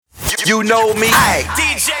you know me. Aye.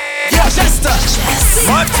 DJ, yeah, Jester.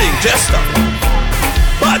 Bad thing, Jester.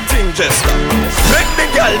 Bad thing, Jester. Make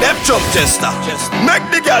the girl them jump, Jester. Make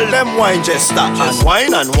the girl them wine, Jester. And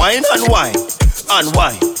wine, and wine, and wine. And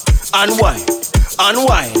wine, and wine, and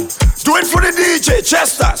wine. Do it for the DJ,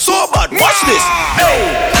 Chester. So bad, watch this.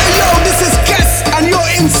 Hey, yo, this is Guess, and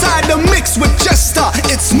you're inside the mix with Jester.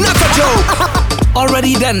 It's not a joke.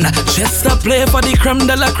 Already then, Chester play for the creme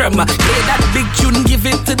de la creme. Play that big tune, give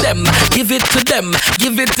it to them. Give it to them,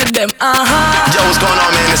 give it to them. Yo, what's going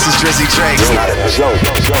on, man? This is Drizzy Drake.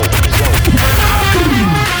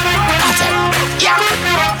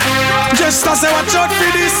 Jester say watch out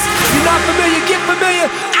for this. You're not familiar, get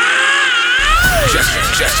familiar.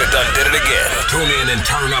 Jester done did it again. Tune in and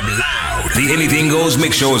turn up loud. The Anything Goes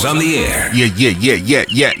Mixshow is on the air. Yeah.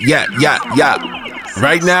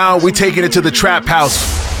 Right now, we taking it to the trap house.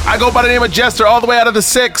 I go by the name of Jester all the way out of the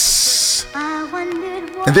 6.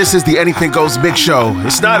 And this is the Anything Goes Mixshow.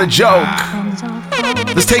 It's not a joke.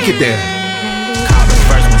 Let's take it there. Called the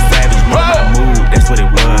first one savage, my mood, that's what it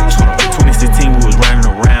was. 2016, we was running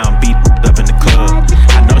around, beat up in the club.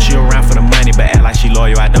 I know she around for the money, but act like she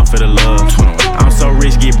loyal, I don't feel the love. I'm so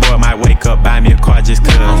rich, get bored, might wake up, buy me a car just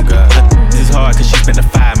cuz. This is hard cause she spent the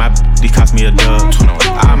 5, my it cost me a dub.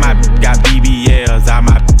 All my got BBLs, all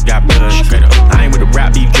my got blood. I ain't with the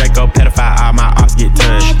rap beef, Draco, pedophile, all my ops get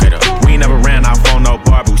touched. We ain't never ran off on no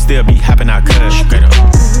bar, but we still be hopping out cuz.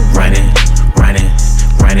 Running.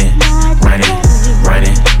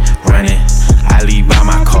 I leave all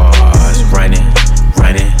my cars running.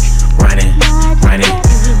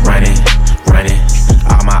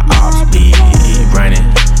 All my ops be running.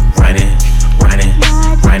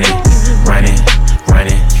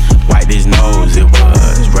 Wipe his nose, it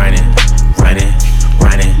was running.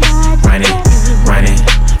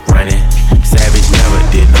 Savage never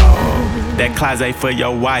did no. That closet for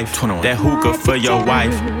your wife, that hookah for your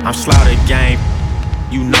wife. I'm slaughter gang.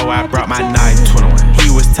 You know I brought my knife.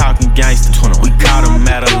 He was talking gangster. We caught him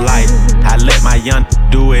at a light. I let my young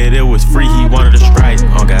do it. It was free. He wanted a strike.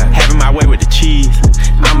 Having my way with the cheese.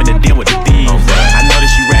 I'm in the den with the thieves. I know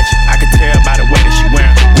that she ratchet. I could tell by the way that she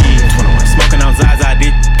wearing her weave. Smoking on Zaza.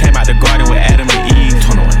 Did came out the garden with Adam and Eve.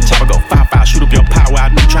 Chopper go 5-5. Shoot up your power.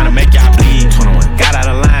 I be trying to make y'all bleed. Got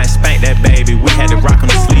out of line. Spanked that baby. We had to rock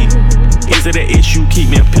on the sleeve. Is it an issue?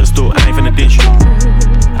 Keep me a pistol. I ain't finna ditch you.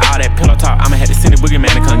 All that pillow talk, I'ma have to send the boogeyman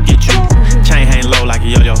to come get you. Chain hang low like a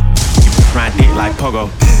yo-yo. You ride dick like pogo.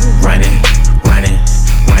 Running.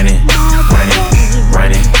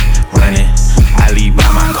 I leave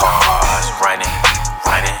all my cars running.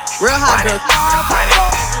 Real hot girl.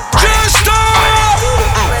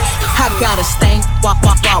 I got a stank, walk,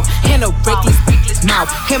 and a reckless mouth.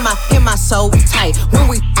 Hit my soul tight when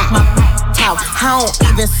we my talk. I don't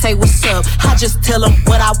even say what's up, I just tell them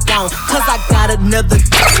what I want. Cause I got another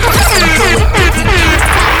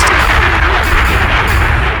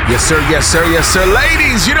Yes, sir.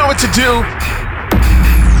 Ladies, you know what to do.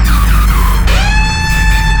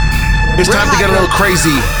 It's time to get a little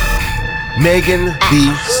crazy. Megan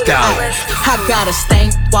Thee Stallion. I got a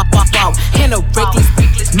stank, walk, and a reckless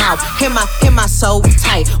mouth. Hit my soul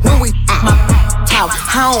tight when we my talk.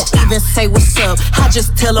 I don't even say what's up, I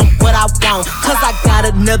just tell him what I want. Cause I got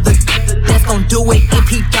another that's gon' do it if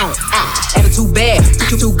he don't. Attitude bad,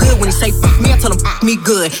 too good when he say fuck me, I tell him me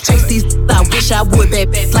good. Chase these, I wish I would,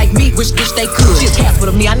 bad like me, wish they could. She a cat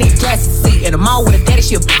with me, I need glasses, see. And I'm all with a daddy,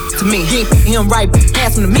 she a to me. He ain't him right,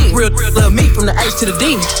 pass him to me. Real love me from the H to the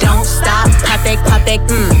D. Don't stop, pop that,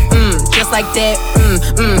 just like that,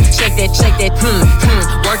 shake that,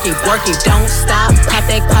 work it, don't stop, pop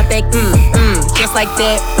that, just like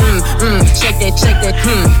that, shake that,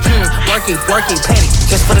 work it, penny.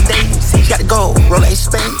 Just for the day, she got the gold, roll a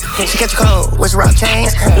spade. She catch a cold, what's rock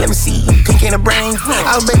chains? Let me see, pink in the brain.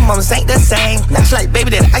 Our baby mamas ain't the same. Now she like,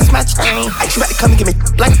 baby, that ice my chain. She about to come and give me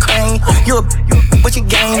like a crane. You what you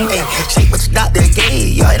gain? Ay, shake what your doctor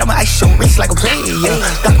gave. Yo, I'm ice show rich like a player.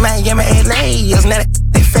 Dr. Miami, LA. Now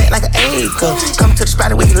they fat like an acre. Come to the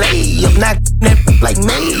spot where you lay up. Not like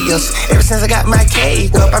mayors. Ever since I got my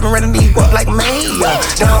cake up, I've been running these up like mayor.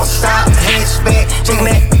 Don't stop, hands back, shaking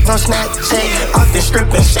that on Snapchat. Off the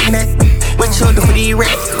strip and shaking that. What you do for these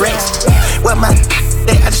rats? What my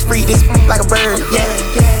that I just free this like a bird, yeah.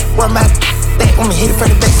 What my that when me hit it from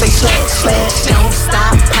the back, say slash. Don't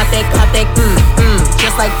stop, pop that,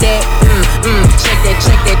 just like that, shake that,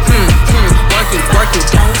 work it,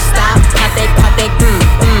 don't stop, pop that,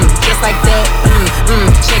 just like that,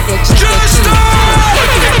 shake that,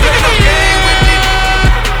 work it.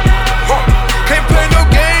 Can't play no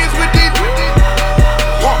games with these.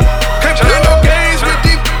 Can't play no games with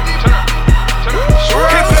these.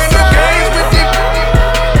 Can't play no games.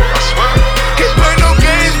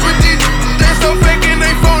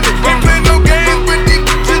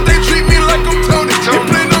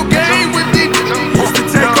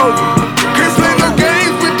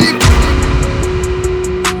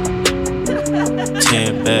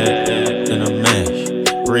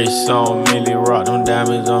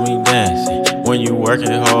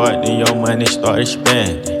 money started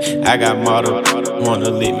spending. I got model, wanna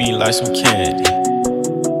lick me like some candy.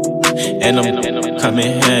 And I'm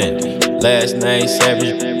coming handy. Last name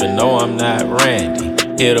Savage, but no, I'm not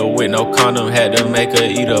Randy. Hit her with no condom, had to make her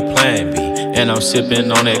eat a Plan B. And I'm sipping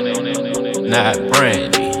on it, not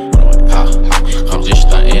brandy. I'm just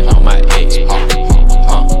stunting on my ex.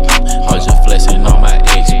 I'm just flexing on my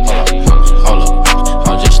ex. Hold up,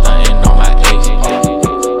 I'm just stunting on my ex.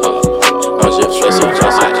 I'm just flexing on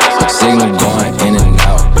my ex. Signal going in and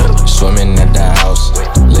out, swimming at the house,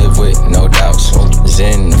 live with no doubts.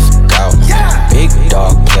 Zen the f*** out, big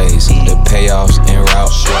dog plays, the payoffs en route.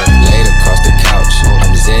 Laid across the couch,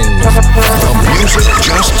 I'm zen the f*** out. Music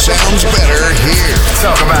just sounds better here.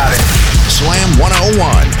 Talk about it. Slam 101,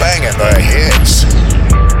 banging the hits.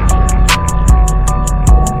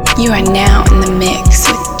 You are now in the mix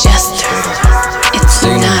with Jester. It's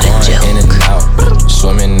Signal not a joke. In and out,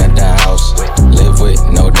 swimming at the house, live with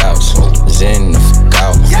no doubts. Zen the f***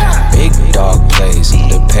 out, big dog plays,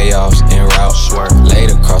 the payoffs en route. Laid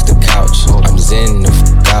across the couch, I'm zen the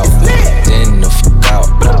f*** out. Zen the f***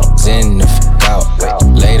 out, zen the f*** out.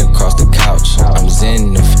 Laid across the couch, I'm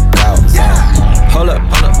zen the f*** out. Hold up,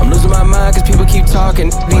 I'm losing my mind cause people keep talking.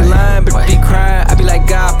 Be lying, but be crying. I be like,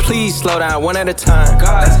 God, please slow down one at a time.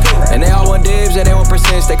 And they all want dibs and they want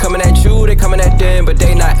percents. They coming at you, they coming at them, but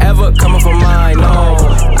they not ever coming for mine, no.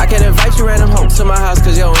 I can't invite you random home to my house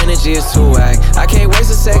cause your energy is too whack. I can't waste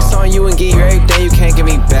the sex on you and give you everything you can't give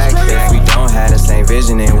me back. If we don't have the same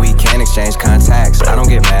vision then we can't exchange contacts. I don't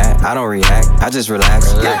get mad, I don't react, I just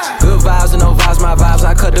relax. Good vibes and no vibes, my vibes.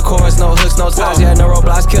 I cut the chorus, no hooks, no ties. Yeah, no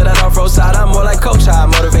roadblocks, kill that off-road side. I'm more like coach, I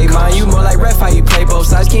motivate mine. You more like ref, how you play both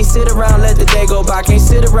sides. Can't sit around, let the day go by. Can't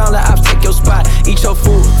sit around, let ops take your spot. Eat your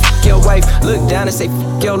food, f*** your wife. Look down and say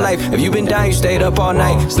f*** your life. If you been down, you stayed up all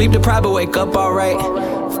night. Sleep deprived, but wake up alright.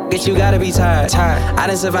 F*** you gotta be tired. I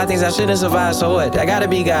didn't survive things I shouldn't survive, so what? I gotta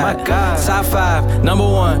be God. Top 5, number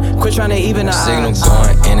 1. Quit trying to even the Signal odds.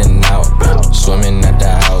 going in and out, swimming at the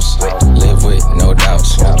house, live with no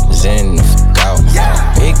doubts. Zen the f*** out,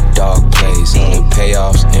 big dog plays, the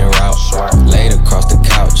payoffs en route. Laid across the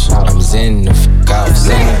couch, I'm zen the f*** out.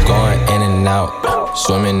 Signal going in and out,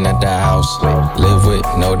 swimming at the house, live with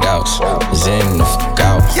no doubts. Zen the f***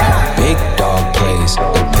 out, big dog plays,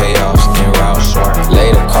 the payoffs en route.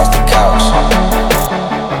 Laid across the couch.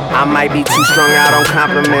 I might be too strung out on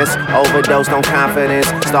compliments, overdosed on confidence.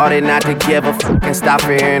 Started not to give a fuck and stop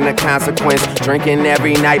fearing the consequence. Drinking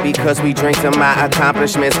every night because we drink to my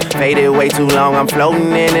accomplishments. Faded way too long, I'm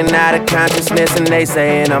floating in and out of consciousness. And they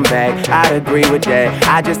saying I'm back, I agree with that.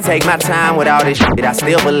 I just take my time with all this shit, I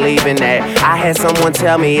still believe in that. I had someone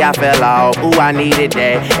tell me I fell off, ooh I needed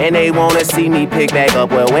that. And they wanna see me pick back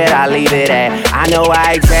up, well where'd I leave it at? I know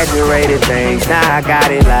I exaggerated things, now I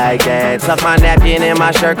got it like that. Tuck my napkin in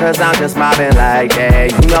my shirt cause I'm just mobbing like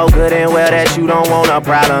that. You know good and well that you don't want a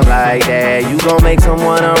problem like that. You gon' make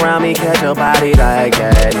someone around me catch a body like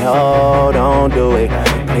that. No, don't do it,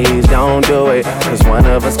 please don't do it. Cause one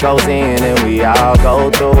of us goes in and we all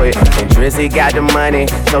go through it. And Drizzy got the money,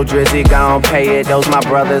 so Drizzy gon' pay it. Those my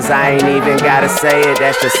brothers, I ain't even gotta say it.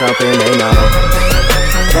 That's just something they know.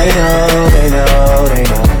 They know, they know, they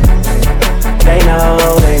know. They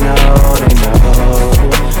know, they know, they know.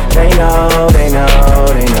 They know, they know,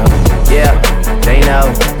 they know. Yeah, they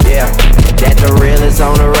know, yeah. That the real is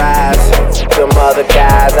on the rise. Them other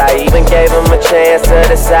guys, I even gave them a chance to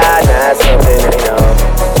decide. Now it's something they know.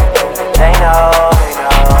 They know, they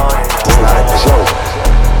know, they know.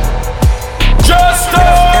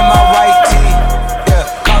 JESTER! In my white tee, yeah.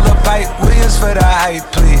 Call up Pipe Williams for the hype,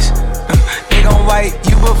 please. They gon' wipe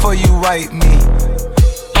you before you wipe me.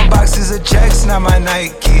 Boxes of checks, not my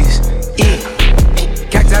Nikes.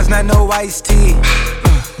 Cactus, not no iced tea.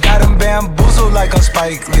 Got them bamboozled like I'm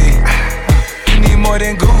Spike Lee. You need more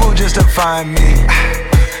than Google just to find me.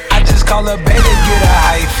 I just call a baby, get a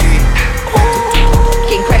hyphy.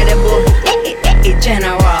 Incredible,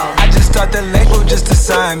 general. I just start the label just to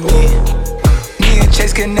sign me. Me and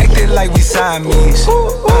Chase connected like we Siamese.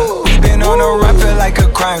 We been on a run, feel like a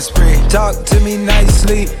crime spree. Talk to me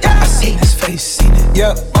nicely. I seen his face, seen it.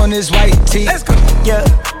 Yeah, on his white tee. Let's go. Yeah.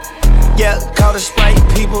 Yeah, call the Sprite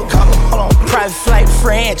people. Call him, hold on. Private flight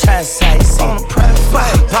franchise sites. On a private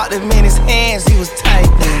flight. Popped him in his hands, he was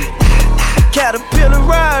typing. Caterpillar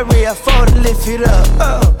robbery, I fought to lift it up.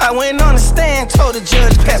 I went on the stand, told the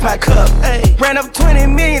judge, pass my cup. Ay. Ran up 20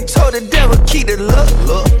 million, told the devil, keep the look.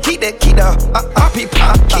 Keep the RP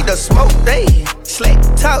pop, keep the smoke. They slick,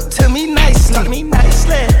 talk to me nicely.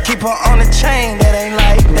 Keep her on the chain, that ain't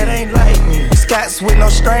like me. Scots with no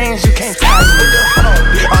strings, you can't tie me.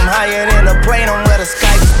 I'm higher than a plane, I'm where the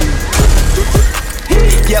skies be.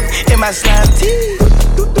 Yep, in my slime tee.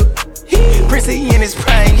 Prissy in his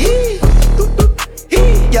prime,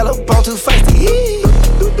 yellow bone too feisty,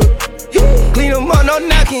 clean them up, no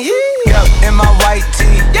knocking, Yep, in my white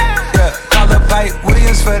tee, yeah. Call up Pipe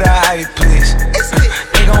Williams for the hype, please.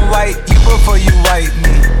 They gon' white you before you white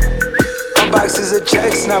me. My boxes of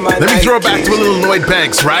checks, not my Let me throw it back to a little Lloyd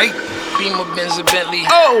Banks, right? Beamer, Benz, a Bentley.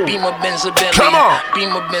 Oh! Beamer, Benz, a Bentley. Come on!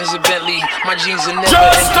 Beamer, Benz, a Bentley. My jeans are never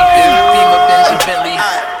JESTER! Beamer, Benz, a Bentley.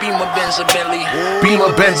 Beamer, Benz, a Bentley.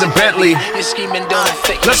 Beamer, Benz, and Bentley. This scheming don't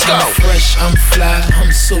affect me. Let's go. I'm fresh, I'm fly,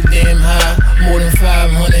 I'm so damn high. More than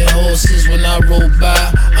 500 horses when I roll by.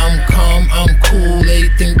 I'm calm, I'm cool,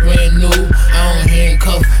 everything brand new. I don't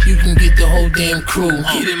handcuff, you can get the whole damn crew.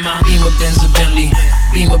 Get in my Beamer, Benz, a Bentley.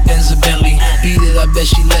 Beamer, Benz, a Bentley. Beat it, I bet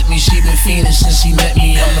she let me. She been fiending since she met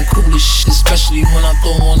me. I'm the coolest shit, especially when I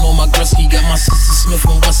throw on all my Gretzky. Got my sister Smith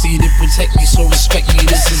and Wessie to protect me, so respect me.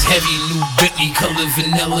 This is heavy, new Bentley, color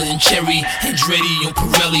vanilla and cherry. Andretti and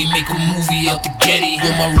Pirelli, make a movie out the Getty.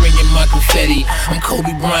 With my ring and my confetti, I'm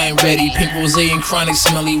Kobe Bryant ready. Pink rose and chronic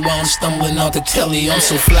smelly while I'm stumbling out the telly. I'm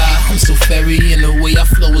so fly, I'm so fairy, and the way I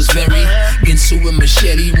flow is very Ginsu and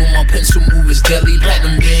machete, when my pencil move is deadly.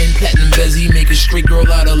 Platinum band, platinum bezzy, make a straight girl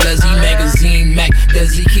out of Leslie. Magazine, Mac,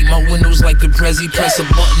 Desi, keep my windows like the Prezi. Press a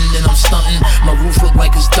button, then I'm stunting. My roof look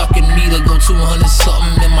like it's ducking me to go 200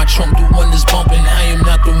 something. And my trunk do wonders bumping. I am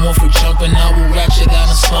not the one for jumping. I will ratchet out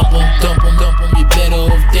and slump em. Dump em, you better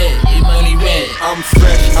off dead. Your money red. I'm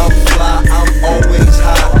fresh, I'm fly, I'm always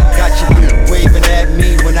high. Got you waving at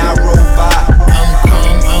me when I roll by. I'm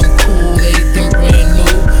calm, I'm cool, everything brand new.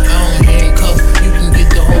 I don't handcuff, you can get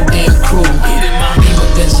the whole damn crew. Get in my Beamer,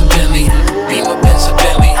 Benz, a Bentley. Beamer, Benz, a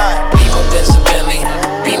Bentley. Beamer, Benz, a Bentley.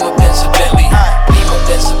 Beamer, Benz, a Bentley. Beamer,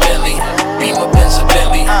 Benz, a Bentley. Beamer, Benz, a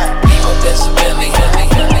Bentley. Beamer, Benz, a Bentley.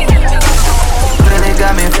 Really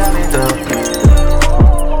got me fucked up.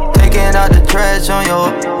 Taking out the trash on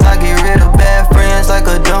your. I get rid of bad friends like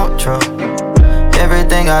a dump truck.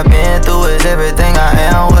 Everything I've been through is everything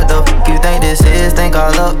I am. What the fuck you think this is? Think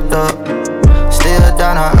I lucked up. Still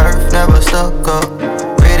down on earth, never stuck up.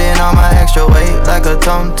 Breathing on my extra weight like a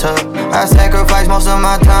tum tuck. I sacrifice most of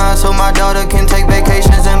my time so my daughter can take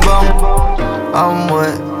vacations and bum. I'm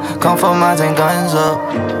what? Come for mines and guns up.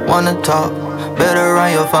 Wanna talk? Better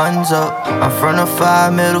run your funds up. I'm from the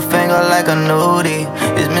 5, middle finger like a nudie.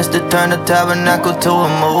 It's Mr. Turn the Tabernacle to a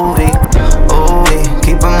movie. Ooh,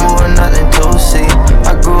 keep it moving, nothing to see.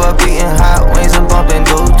 I grew up eating hot wings and bumping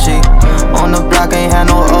Gucci. On the block ain't had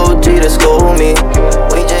no OG to school me.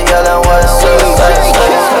 We just yelling what's up.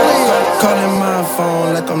 Calling my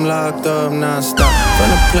phone like I'm locked up non-stop. From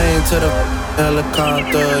the plane to the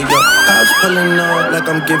helicopter, yeah. Cops pulling up like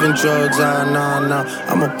I'm giving drugs, nah.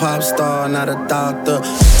 I'm a pop star, not a doctor.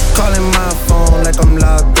 Calling my phone like I'm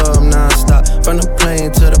locked up non-stop. From the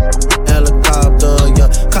plane to the helicopter,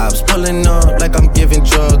 yeah. Cops pulling up like I'm giving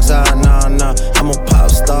drugs, nah. I'm a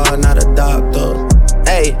pop star, not a doctor.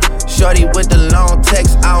 Ayy, shorty with the long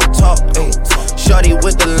text, I don't talk. Ayy, shorty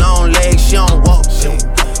with the long legs, she don't walk.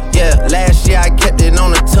 Yeah, last year I kept it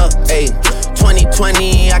on the tuck. Ayy,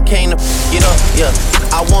 2020 I came to get up. Yeah,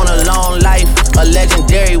 I want a long life, a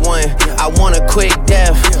legendary one. I want a quick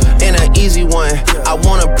death and an easy one. I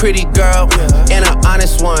want a pretty girl and an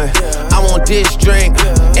honest one. I want this drink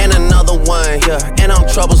and another one. Yeah, and I'm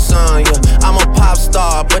troublesome. Yeah, I'm a pop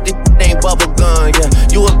star, but this ain't bubble gum. Yeah,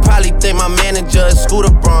 you would probably think my manager is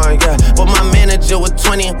Scooter Braun. Yeah, but my manager was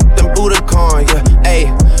 20 and Budokan. Yeah, ayy,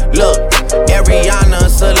 look, Ariana,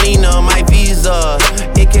 Selena, my visa.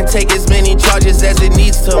 It can take as many charges as it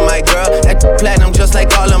needs to, my girl. That platinum just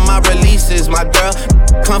like all of my releases, my girl.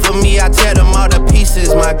 Come for me, I tear them all to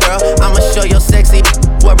pieces, my girl. I'ma show your sexy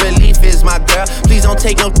what relief is, my girl. Please don't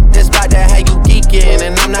take no that's about that how you geeking.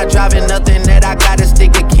 And I'm not driving nothing that I gotta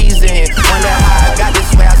stick the keys in. Wonder how I got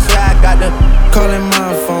this way, I swear I got the. Calling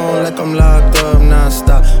my phone like I'm locked up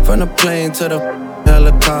non-stop. From the plane to the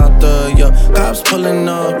helicopter, yeah. Cops pulling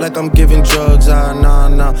up like I'm giving drugs, nah.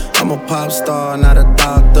 I'm a pop star, not a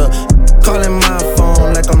doctor. Calling my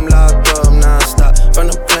phone like I'm locked up non-stop. From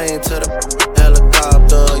the plane to the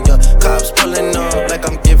helicopter, yeah. Cops pulling up like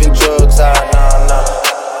I'm giving drugs, nah.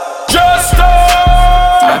 JESTER!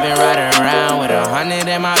 I've been riding around with 100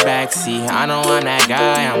 in my backseat. I know I'm that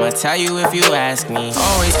guy, I'ma tell you if you ask me.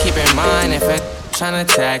 Always keep in mind if a tryna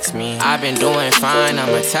text me. I've been doing fine,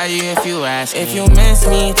 I'ma tell you if you ask me. If you miss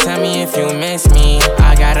me, tell me if you miss me.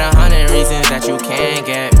 I got 100 reasons that you can't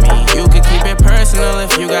get me. You could keep it personal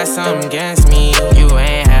if you got something against me. You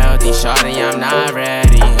ain't healthy, shawty, I'm not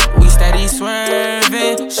ready. We steady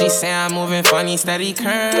swerving, she say I'm moving funny, steady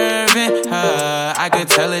curving her. I could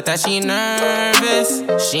tell it that she nervous.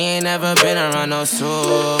 She ain't never been around no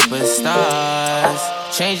superstars.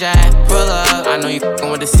 Change that, pull up. I know you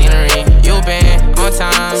f***ing with the scenery. You been on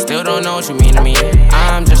time, still don't know what you mean to me.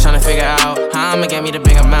 I'm just tryna figure out how I'ma get me the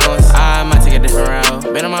big amounts. I might take a different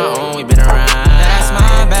route. Been on my own, we been around. That's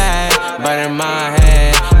my bad, but in my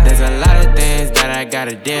head, there's a lot of things that I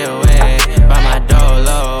gotta deal with. By my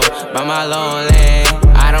dolo, by my lonely.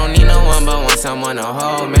 I don't need no one but want someone to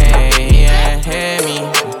hold me. Yeah, hear me,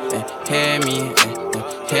 hear me,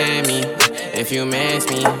 hear me. If you miss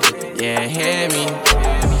me, yeah, hear me,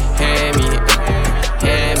 hear me,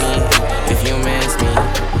 hear me. If you miss me,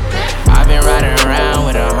 I've been riding around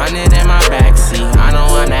with 100 in my backseat. I know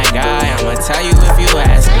I'm that guy, I'ma tell you if you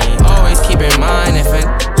ask me. Always keep in mind if a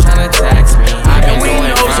tryna text me. I've been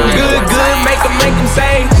doing fine. Some good, make 'em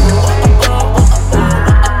say.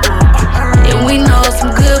 And we know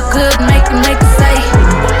some good, make 'em say.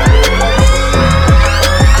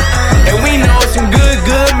 And we know some good,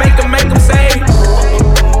 make 'em say.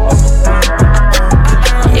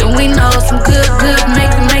 And we know some good,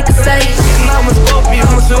 make 'em say. I'm a Scorpio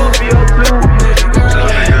too.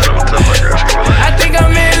 I think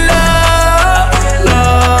I'm in love.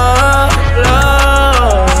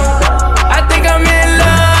 I think I'm in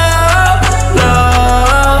love.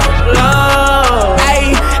 Ayy,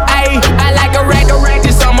 I like a rack,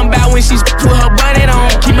 just something about when she's put her bonnet on.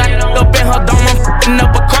 Keep my up in her dome, I'm f***ing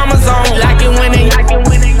up a chromosome. Like it when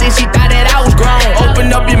then she thought that I was grown.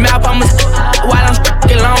 Open up your mouth, I'ma while I'm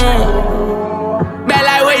f***ing alone. Bad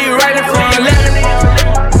like where you running from.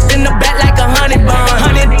 In the back like a honey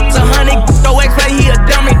bun. It's a honey, throw X like he a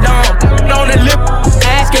dummy dumb. On the lip,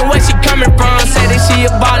 asking where she coming from. Say that she a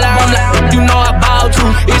baller, I'm like, you know I ball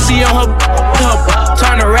too. Is she on her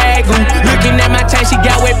turn a rag glue? Looking at my chain, she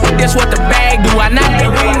got wet, that's what the bag do. I knocked the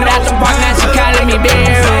wind out the park, now she calling me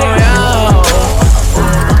Barry.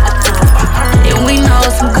 And we know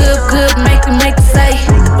some good, make 'em say.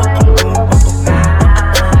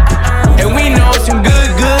 And we know some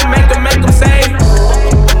good, make 'em say.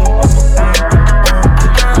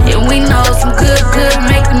 And we know some good,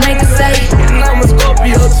 make 'em say. And I'm a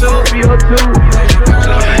Scorpio too.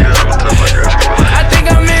 I think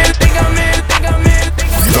I'm in.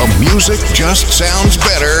 The music just sounds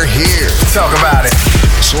better here. Talk about it.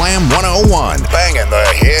 Slam 101, banging the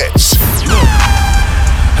hits.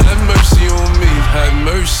 Have mercy on me, have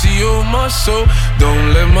mercy on my soul.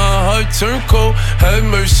 Don't let my heart turn cold. Have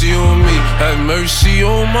mercy on me, have mercy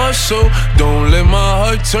on my soul. Don't let my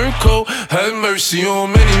heart turn cold. Have mercy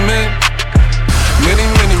on many men, many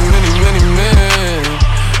men.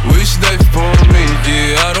 Wish they for me,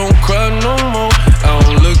 yeah, I don't cry no more. I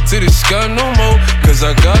don't look to the sky no more, cause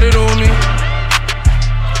I got it on me.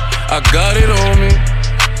 I got it on me.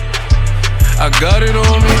 I got it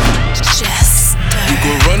on me. JESTER. You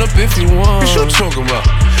can run up if you want. What you talking about?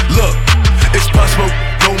 Look, it's possible.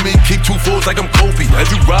 Know me, keep 2 fours like I'm Kobe.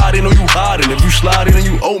 If you riding or you hiding, if you sliding and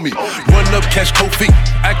you owe me. Run up, catch cold feet,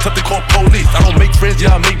 act up to call police. I don't make friends,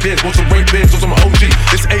 yeah, I make bids. Want some rape bids, want some OG.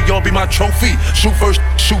 This AR be my trophy. Shoot first,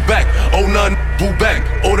 shoot back. Oh, none, boo back.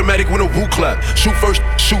 Automatic when a woo clap. Shoot first,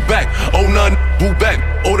 shoot back. Oh, none, boo back.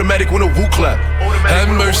 Automatic when a woo clap. Have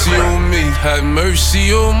mercy on me, have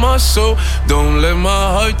mercy on my soul. Don't let my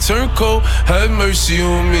heart turn cold. Have mercy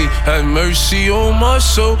on me, have mercy on my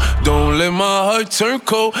soul. Don't let my heart turn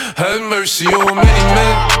cold. Have mercy on many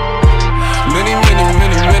men, many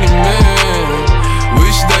men.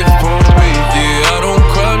 Wish they for me, yeah, I don't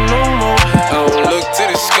cry no more. I don't look to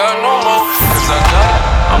the sky no more, cause I got it.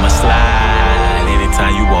 I'ma slide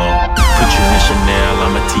anytime you want. Put you in Chanel,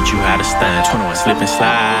 I'ma teach you how to stand. 21, slip and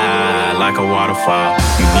slide like a waterfall.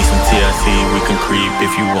 You need some TLC, we can creep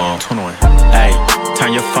if you want. 21, hey,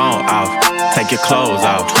 turn your phone off, take your clothes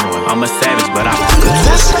off. 21, I'm a savage, but I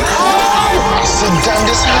said, damn,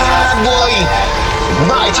 this hard, boy.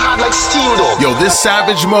 Nah, it's hard like steel, though. Yo, this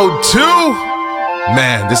Savage Mode 2,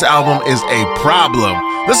 man, this album is a problem.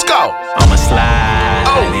 Let's go. I'ma slide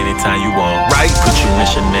anytime you want. Right. Put you in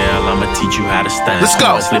Chanel, I'ma teach you how to stand. Let's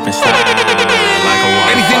go. Slip and slide like a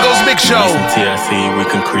waterfall. Anything goes Mixshow. Some TLC, we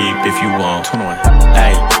can creep if you want. 21.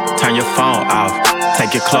 Hey, turn your phone off,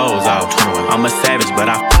 take your clothes off. 21. I'm a savage, but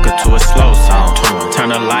I fuck her to a slow song. 21. Turn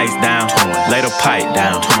the lights down. 21. Lay the pipe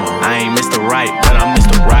down. 21. I ain't Mr. Right, but I'm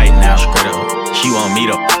Mr. Right now. Straight up. She want me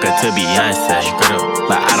to fuck her to Beyonce. Straight up.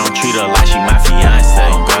 But I don't treat her like she my fiance.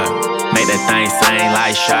 Oh God. Make that thing sing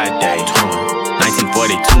like Sade.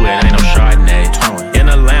 1942, it ain't no Chardonnay. 21. In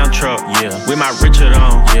a lounge truck, yeah, with my Richard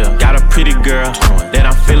on, yeah. Got a pretty girl 21. That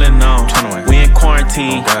I'm feeling on. 21. We in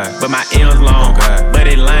quarantine, but my M's long, but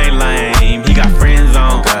it lame. He got friends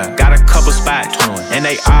on.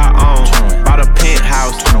 they all own. Bought a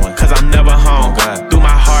penthouse, cause I'm never home. Threw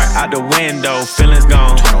my heart out the window, feelings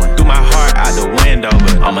gone. Threw my heart out the window,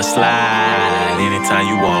 but I'ma slide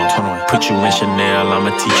anytime you want. Put you in Chanel,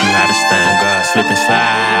 I'ma teach you how to stand. Slip and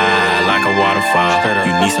slide like a waterfall.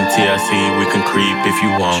 You need some TLC, we can creep if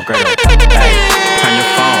you want. Hey, turn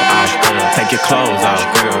your phone off, take your clothes off.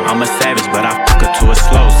 I'm a savage, but I fuck her to a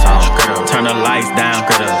slow song. Turn the lights down,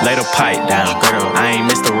 lay the pipe down. I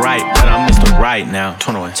ain't Mr. Right, but I'm Mr. Right now.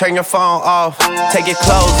 Turn your phone off, take your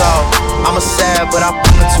clothes off. I'm a sad, but I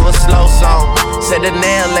fuck her to a slow song. Said the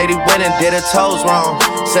nail lady went and did her toes wrong.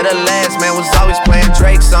 Said the last man was always playing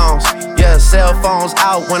Drake songs. Yeah, cell phones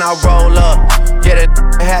out when I roll up. Yeah, that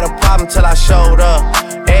had a problem till I showed up.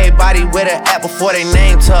 Everybody with an app before they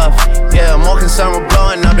name tough. Yeah, more concerned with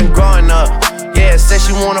blowing up than growing up. Yeah, said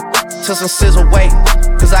she wanna till some scissor weight.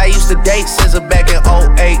 Cause I used to date Scissor back in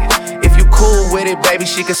 08. If you cool with it, baby,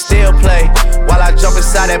 she can still play. While I jump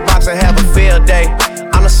inside that box and have a field day.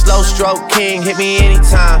 I'm a slow stroke king, hit me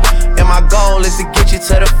anytime. And my goal is to get you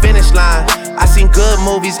to the finish line. I seen good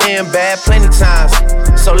movies and bad plenty times.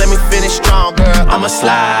 So let me finish strong, girl. I'ma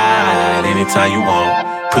slide anytime you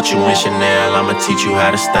want. Put you in Chanel, I'ma teach you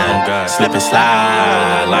how to stand. Slip and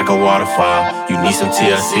slide like a waterfall. You need some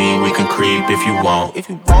TLC, we can creep if you want.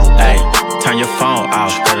 Hey, turn your phone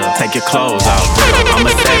off, take your clothes off. I'm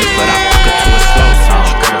a savage, but I fuck her to a slow song.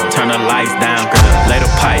 Turn the lights down, lay the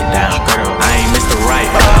pipe down. I ain't Mr. Right,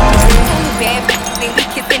 but I'm Mr. Bad bitch, we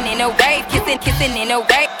kissing in a rave, kissing in a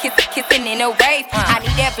rave, kissing in a rave. I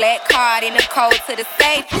need that black card and the code to the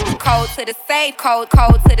safe, code to the safe, code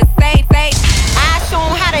to the safe. I show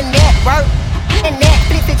 'em how to network. And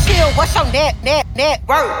Netflix and chill, what's your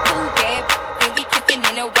network? Bad bitch, we kissing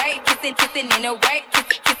in a rave, kissing in a rave,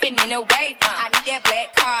 kissing in a rave. I need that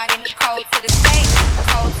black card and the code to the safe,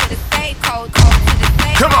 code to the safe, code to the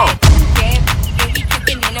safe. Come on.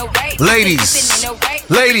 Ladies,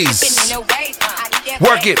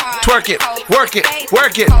 work it, twerk it, work it,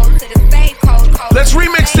 work it. Let's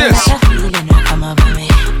remix this.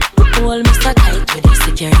 Hold me so tight with the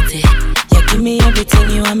security. You give me everything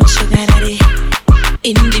you want, me sugar daddy.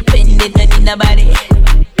 Independent, I need nobody.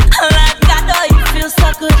 Like God, oh, you feel so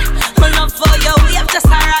good. My love for you, we have just a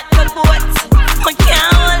rock the boat. I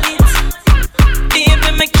can't hold it, baby,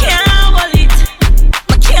 I can't hold it.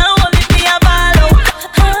 I can't hold it, be a ball out.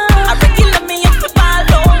 I regular me up for ball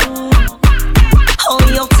out. Oh,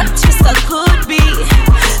 your touch is so good, be.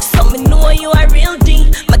 So me know you are real deep.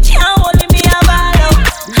 I can't hold it, be a ball out.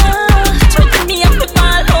 Treat me up for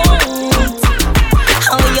ball out.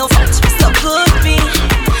 Oh, your touch is so good, be.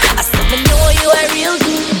 I said me know you are real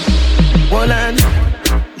deep. Hold on,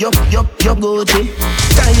 you're Gucci.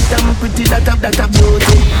 Tight and pretty, that have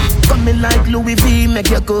beauty. Coming like Louis V, make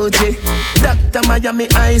your Gucci. Dr. Miami,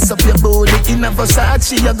 ice up your booty. In a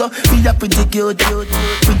Versace, you go, be a pretty cute.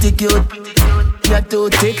 You're too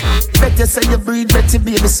thick. Better say you breathe, better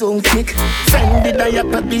baby soon kick. Fendi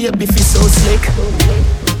diaper, baby, feel so slick.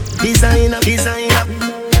 Designer.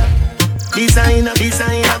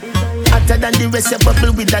 Hotter than the rest, you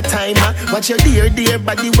bubble with that timer. Watch your dear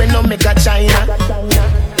body when no make a China.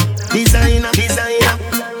 Designer.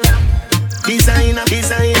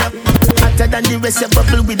 Hotter than the rest, you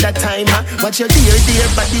bubble with that timer. Watch your dear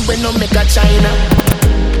body when no make a China.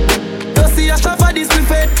 Don't see a shop for this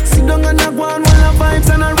buffet. Sit down and a go on while a vibes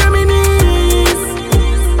and a reminisce.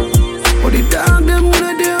 But the dog them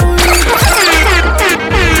wanna do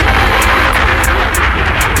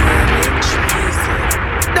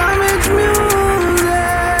Damage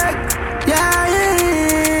music, yeah.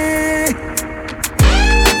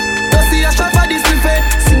 Don't see a shop for this buffet.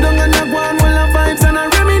 Sit down and a go on while a vibes and a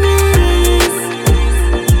reminisce.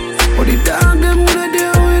 But the dog them wanna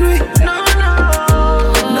deal with me. No,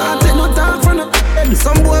 not take no time for no.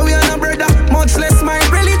 Some boy we are no brother, much less my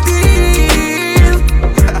relative.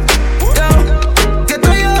 Yo, get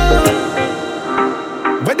to you.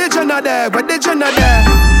 Where the Jenna there?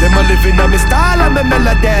 Them a living on me style and me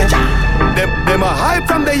melody. Them a hype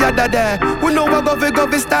from the other day. We know what go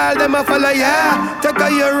fi style, them a follow, yeah. Take a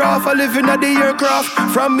year off, a living at the aircraft.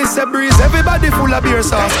 From Mr. Breeze, everybody full of beer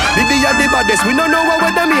sauce. The baddest, we don't know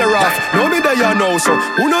what them here off. No me there you know, so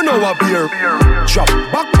who don't know what beer. Drop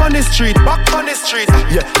back on the street.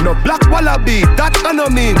 Yeah, no black wallaby, that I no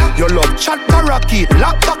mean. You love chat parakeet,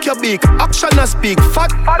 lock back your beak. Action a speak,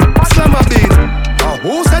 fat slam a beat.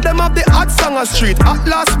 Who said them have the hot song a street? At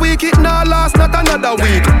last week, it now last, not another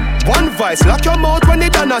week. One voice, lock your mouth when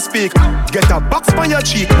it done a speak. Get a box on your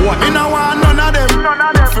cheek. What? Me no want none of them.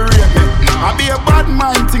 For real, I be a bad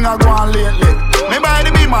mind thing I go on lately. Me by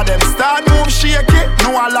the beam of them start move shake it.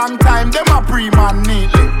 No a long time, them a pre-man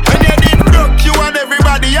neatly. When credit broke, you and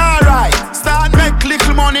everybody alright. Start make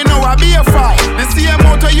little money, now I be a fight. The same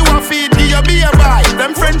motor you a feed, give you be a buy.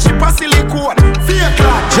 Them friendship a silicone, fake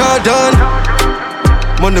like Jordan,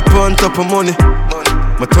 money on top of money.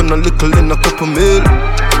 My turn a little in a couple mil.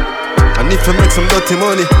 And if I make some dirty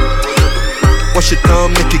money, wash it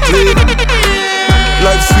down, make it clean.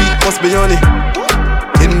 Life sweet, must be honey.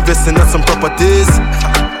 Investing in some properties.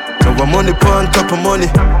 Now I'm money on top of money.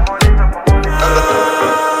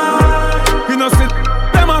 You know sit,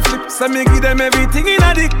 them a flip. So me give them everything in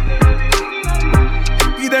a dick.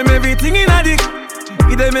 Give them everything in a dick.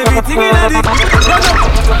 Give them everything in a dick.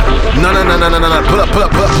 No. Pull up.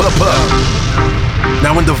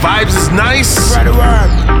 Now when the vibes is nice,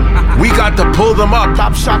 we got to pull them up.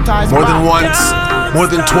 More than once, more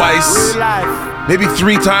than twice, maybe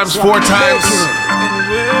 3 times, 4 times.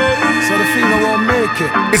 So the finger won't make it.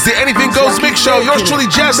 It's the Anything Goes Mixshow. Yours truly,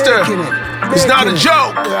 Jester. It's not a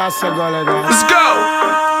joke. Let's go.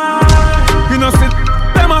 You know sit,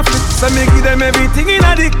 them a flip. So me give them everything in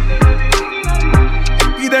a dick.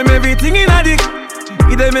 Give them everything in a dick.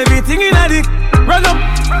 Give them everything in a dick. Run up.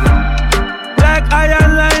 Like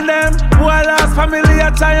iron line them. Who I lost family,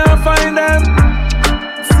 I try and find them.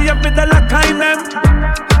 See a bit of luck kind them.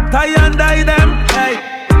 Tie and die them. Hey,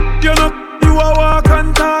 you know, you a walk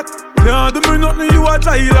and talk. Can't do me nothing, you a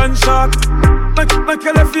giant shark. Like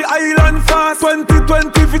you left the island fast.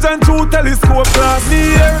 2020 vision through telescope glass.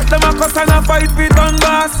 Me here, them a cuss and a fight with on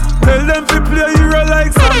bass. Tell them to play hero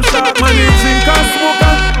like some shark. Man, they drink and smoke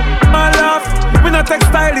and laugh. We not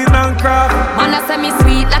textile in and craft. Man, I say me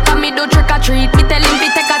sweet, like a me do trick or treat. Me tell him to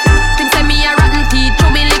take a him say me a rotten teeth. Chew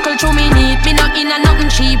me little, chew me neat. Me not in a nothing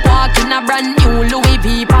cheap. Walk in a brand new Louis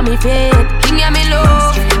V pa me feet. Thing ya me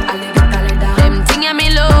love, them thing ya me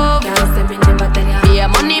love. Can't say me never tell ya. Yeah,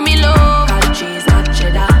 money me love. Got cheese, not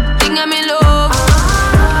cheddar. Thing ya me love.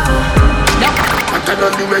 Better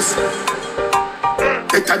than the rest.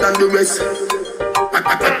 Better than the rest.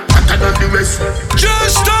 Better than the rest.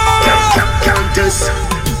 JESTER. Can't test.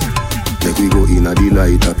 Make we go in a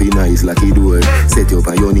delight, happy nice like it door. Set you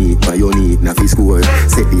on your knee, na fi score.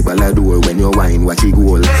 Set the ball a door when you wine, watch it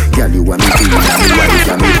goal. Girl, you want me to, and me wife,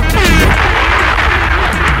 and me.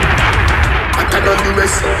 Better than the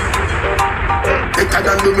rest. Better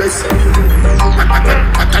than the rest.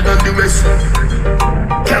 Better than the rest.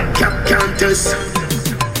 Can't test.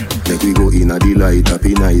 Make we go in a delight,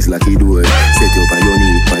 happy nice like it door. Set you on your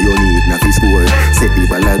knee, na fi score. Set the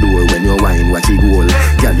ball a door when you wine, watch it goal.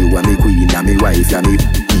 Girl, you want me queen, and me wife, and me.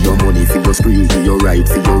 Your money for your spree, for your right,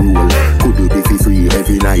 for your rule. Could do be free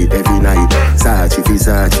every night. Sachi fi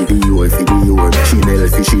Sachi, Dior fi Dior. Chanel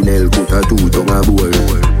fi Chanel, put a 2 tongue a board.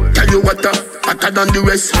 Tell you what, better than the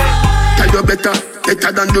rest. Tell you better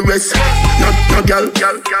than the rest. No girl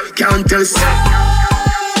can't test.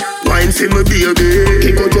 Wine for me baby.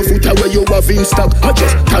 Kick out your foot away you have in stock. I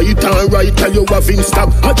just tight and right tell you have in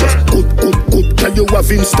stock. I just good tell you have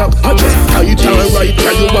in stock. I just tight and right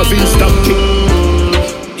tell you have in stock.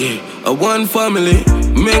 Yeah, a one family,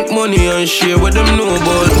 make money and share with them no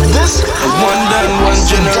ball. A one done, one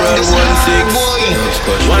general, 1-6.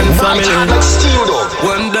 One family,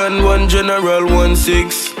 one done, one general,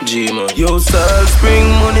 1-6. G-man. Yo, Salt Spring,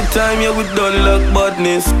 money time, yeah, we done luck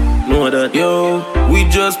badness. Know that, yo, we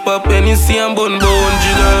just pop NEC and bun bone,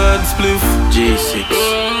 G-Dad spliff. G6.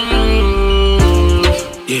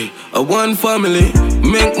 Yeah, a one family,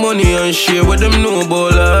 make money and share with them no ball,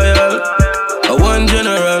 loyal. A one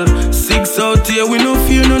general, 6 out here, we no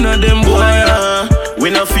fear none of them boy. We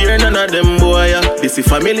no fear none of them boy. This is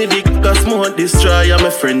family big, cause smoke destroyer. My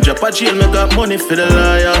friend drop a jail, me got money for the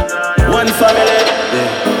liar. One family.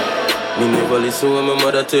 Yeah. Me never listen when my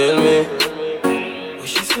mother tell me. What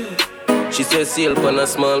she said? She said sail on a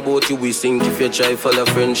small boat, you will sink. If you try follow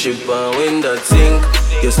friendship and when that sink,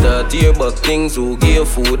 you start hear back things, who give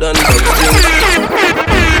food and back things.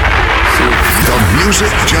 The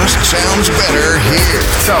music just sounds better here.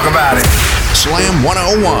 Talk about it. Slam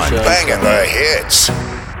 101, banging the hits.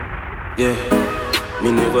 Yeah,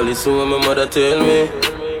 me never listen when my mother tell me.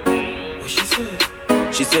 What she said?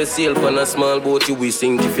 She said sail on a small boat, you will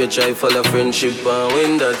sink. If you try follow friendship and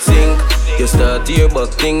when that sink, you start hear back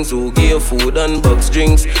things, who give food and box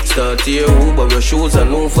drinks. Start hear who borrow shoes and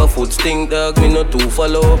who for foot stink. Dog, me not to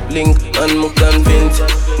follow up link, and me convinced.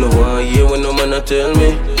 No one hear when no man a tell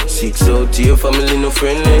me. 6 out here, family no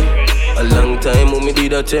friendly. A long time, who me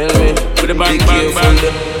did a tell me. With the bang, bang, bang.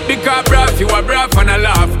 Big up, bruv, you a bruv and a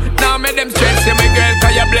laugh. Now make them stress, say my girl,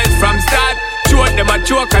 cause you blessed from start. Choke them a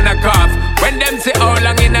choke and a cough. When them say how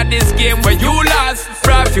long in a this game where you lost.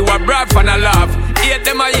 Bruv, you a bruv and a laugh. Hate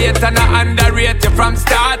them a hate and a underrate you from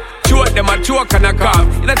start. Choke but them a choke and a cough.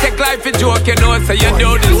 You don't take life a joke, you know, so you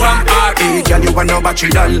do this from art. Hey, girl, you want no battery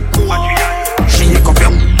doll. Shake up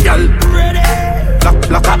your girl.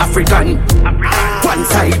 Like a African. One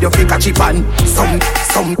side you fake a chip on. Some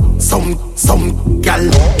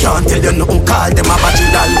girl can't tell you nothing, call them a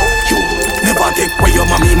battery doll. You never take where your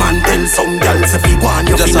mommy man tell some girl if you want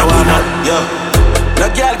you just a woman, yeah. No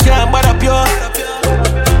girl can't bad up you.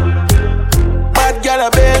 Bad girl a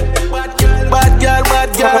bed. Bad girl. Bad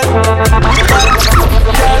girl.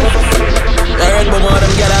 I heard my mother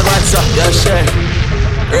them girl a what's up, yeah, sure.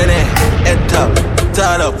 Renee, head top,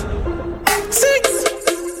 turn up.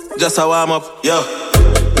 6, just a warm up, yo.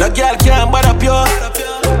 No girl can't bad up you.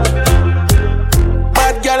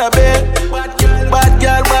 Bad girl a bed. Bad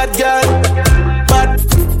girl. Bad girl.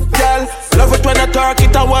 Love it when I talk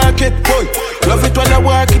it and work it, boy. Love it when I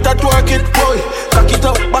work it and twerk it, boy. Cock it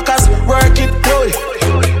up, backers, work it, boy.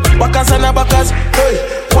 Backers and a backers, boy.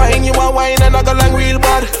 Wine you a wine and I go long real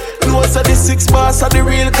bad. Close to the 6 bars of the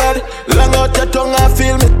real God. Long out your tongue and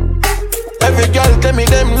feel me. Every girl tell me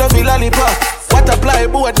them love you lollipop. What apply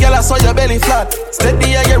boat, girl I saw your belly flat.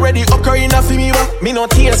 Steady and get ready, ocarina for me back. Me no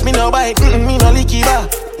tears, me no bite, me no licky back.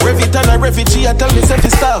 Revit and a refugee, I tell me say to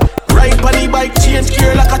stop. Ride on the bike, change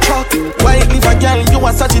gear like a truck. White leave a girl, you a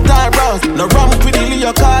Sagittarius browse. No ramp with the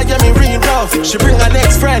Leo car, yeah me real rough. She bring her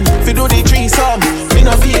next friend, fi do the threesome. Me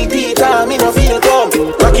no feel Peter, me no feel gum.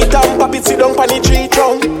 Rock it down, pop it, sit down pon the tree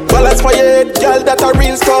trunk. Balance for your head, girl, that a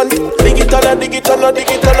real stunt. Dig it on, dig it on, dig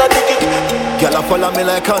it on, dig it. Girl a follow me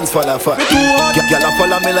like hands full of fat. Girl a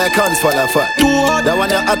follow me like hands full of fat. That one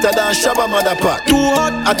you hotter than Shabba mother pack.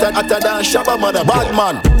 Hotter than Shabba mother. Bad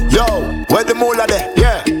man, yo, where the moolah there?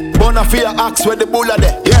 Yeah. Bona fear axe where the bulla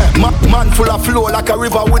there. Yeah. Man full of flow like a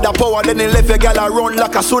river with a power. Then he left a girl a run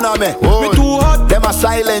like a tsunami. Oh, them a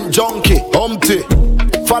silent junkie, humpty.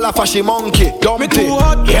 Falla fashy monkey, dumpty.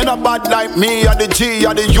 You ain't a bad like me, or the G,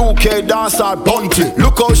 or the UK dancer, bunty.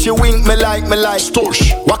 Look how she wink me like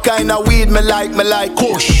Stush. What kind of weed me like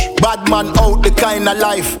Kush. Bad man out the kind of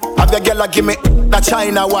life. Have your girl give me that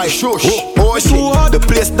China wife. Shush. Oh shit, the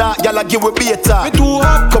place that girl give we beta.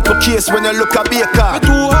 Couple case when you look a baker.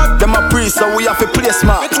 Them a priest so we have to play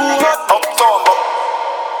smart. Uptown,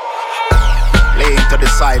 lay into the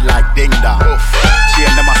side like ding dong.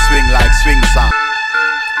 Chain them a swing like swing song.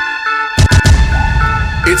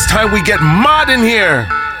 It's time we get mad in here.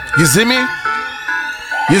 You see me?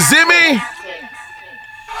 You see me?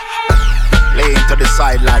 Lay into the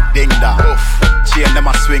side like ding dong. Chain them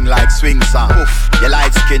a swing like swing song. Your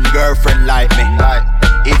light skin girlfriend like me.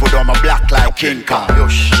 Even though I'm a black like King Kong.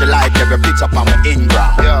 She like every pizza on my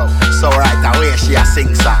Ingram. So right away she a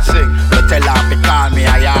sing song. But tell her to call me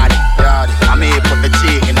a yardie. I may put the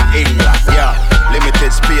G in a England.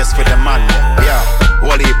 Limited space for the man.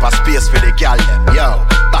 Whole heap of space for the gal them.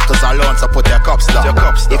 Bottles alone, so put your cups down.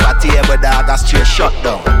 If a table dog, that's straight shut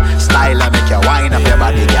down. Stylo make you wine up your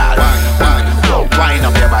body, gal. Wine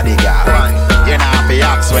up your body, gal. You know happy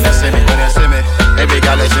axe when you see me. Every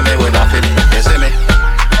gal you see me with a feeling. You see me?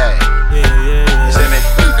 Hey. You see me?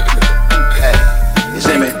 Hey. You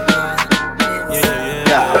see me?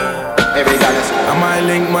 Yeah. Every gal you see me. I might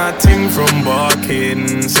link my ting from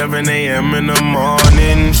barking. 7 a.m. in the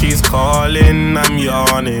morning. She's calling, I'm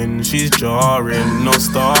yawning. She's jarring, no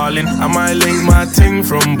stalling. I might link my ting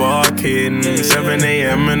from barking. 7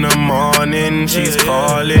 a.m. in the morning. She's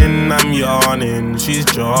calling, I'm yawning. She's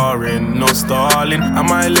jarring, no stalling. I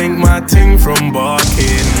might link my ting from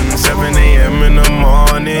barking. 7 a.m. in the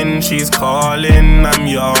morning. She's calling, I'm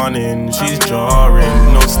yawning. She's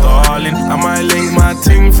jarring, no stalling. I might link my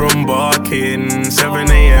ting from barking. 7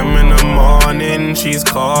 a.m. in the morning. She's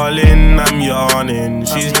calling, I'm yawning.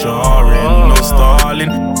 She's jarring, no stalling.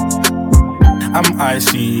 I'm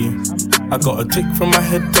icy. I got a tick from my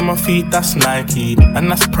head to my feet, that's Nike, and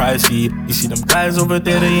that's pricey. You see them guys over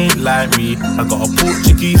there, they ain't like me. I got a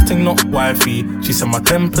Portuguese thing, not wifey. She said my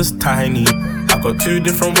temper's tiny. I got 2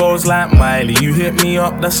 different roles like Miley. You hit me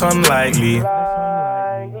up, that's unlikely.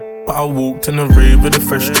 But I walked in the rave with a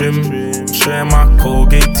fresh trim, showing my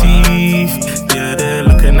Colgate teeth. Yeah, they're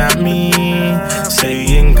looking at me,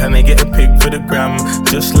 saying, can I get a pic for the gram?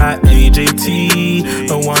 Just like AJT.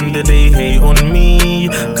 No wonder they hate on me,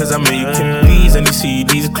 cause I'm making peas and you see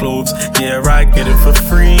these clothes. Yeah, I get it for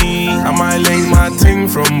free. I might link my ting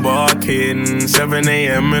from barking. 7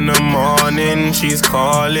 a.m. in the morning. She's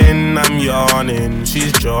calling, I'm yawning.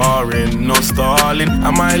 She's jarring, no stalling.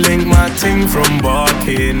 I might link my ting from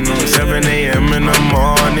barking. 7 a.m. in the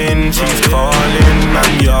morning. She's calling,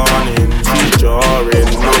 I'm yawning. She's jarring,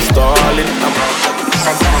 no stalling.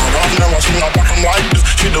 Never seen a bottom like this.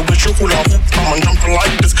 See the way she full of hoop, come and jump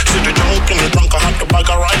like this. See the junk in the trunk, I had to bag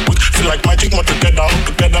her right with. Feel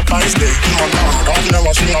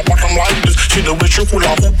she full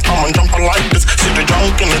of hoop, come and jump like this. See the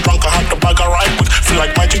junk in the trunk, I had the bag I ride with. Feel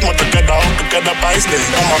like magic, more together priceless.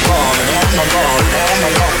 Oh my God, oh my God, oh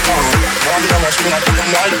my God, I've never seen a thing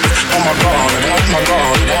like this. Oh my God, oh my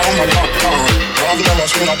God, oh my God, I've never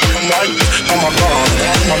seen a thing like this. Oh my God,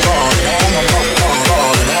 oh my God, oh my God, oh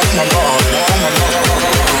my God, oh my God.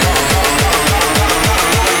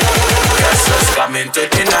 Guess who's coming to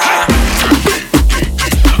dinner?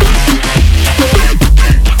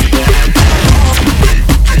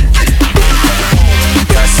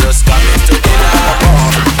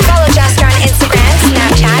 Follow Jester on Instagram,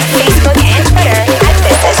 Snapchat, Facebook, and Twitter at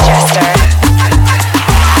This Is Jester.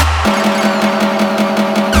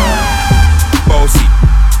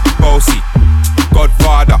 Bossy,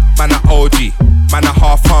 Godfather, man a OG, man a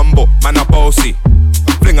half humble, man a bossy.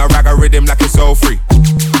 Fling a rag a rhythm like it's all free.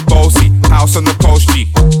 Bossy, house on the coast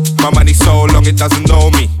G. My money so long it doesn't know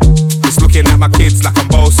me. It's looking at my kids like I'm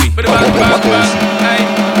bossy.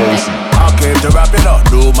 I came to rap it up,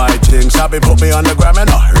 do my thing. Sabi put me on the gram and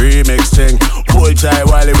a remix thing. Pull tight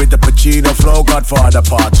Wiley with the Pacino flow. Godfather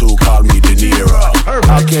part 2, call me De Niro.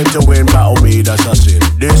 I came to win, battle me, that's a sin.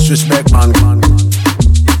 Disrespect, man.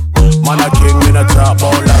 Man a king in a top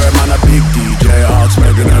bowl, Larry. Man a big DJ, Ox,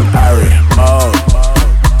 Megan and Harry. Oh,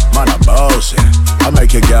 man a bossy. I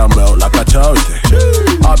make your girl melt like a toasty.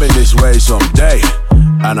 I'll be this way someday,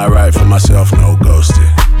 and I write for myself, no ghosting.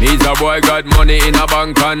 Needs a boy got money in a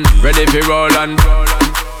bank and ready for roll and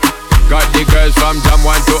got the girls from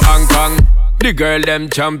Jamwan to Hong Kong. The girl them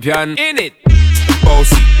champion in it.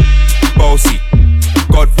 Bossy,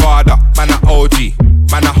 Godfather, man a OG,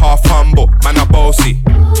 man a half humble, man a bossy.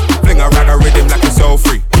 Fling a rag a rhythm like it's all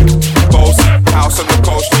free. Bossy, house on the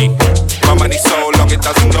coast G. My money so long it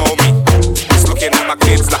doesn't know me. It's looking at my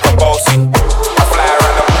kids like I'm bossy. I fly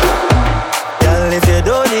around the girl, if you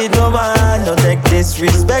don't need no man, don't take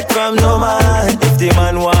disrespect from no man. If the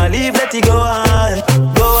man want leave, let it go on,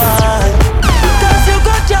 go on. Cause you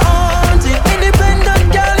got your own thing,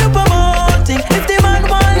 independent girl, you promoting. If the man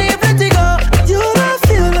want leave, let it go. You don't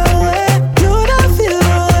feel no way, you don't feel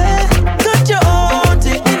no way. Got your own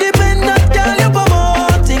thing, independent girl, you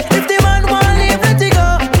promoting. If the man want leave, let it go.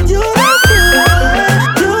 You don't feel no way,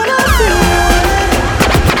 you don't feel no way.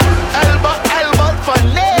 Elbow for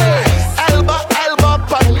legs, elbow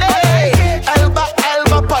for legs, elbow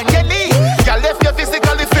for your knee. Girl, if you're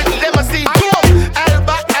physically fit, let me see.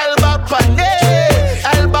 Elbow for legs,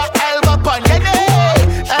 elbow for your knee,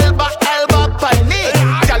 elbow for knee.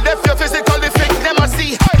 Girl, if you're physically fit, let me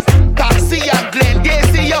see. Taxi and Glen, they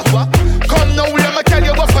see you. Come now, let me tell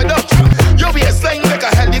you what for them. Your waistline like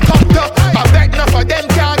a helicopter. I bet none for them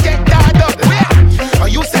can't get that up. Or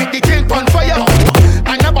you set the thing on fire,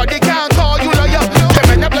 and nobody can call you liar. Them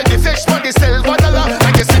end up like the fish for the silver dollar,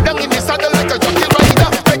 and you sit down in the saddle like a jockey rider.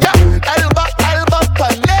 Elbow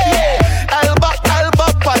for leg, elbow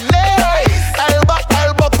for leg,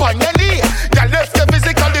 elbow for your knee. Girl, lift your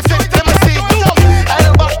physical fit, let me see.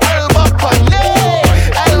 Elbow for leg,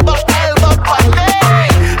 elbow for leg,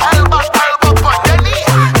 elbow for your knee.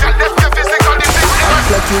 Girl, lift your physical fit, let me see.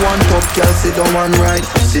 Like you want top, girl, sit down one right,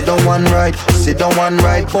 sit down one right, sit down one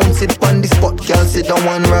right. Bounce it on the spot, girl, sit down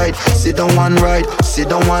one right, sit down one right, sit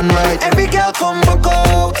down one right. Every girl come back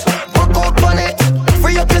out on it.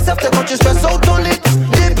 Free up yourself, take out your stress out on it.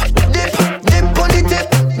 Dip on the tip,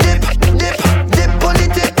 dip on the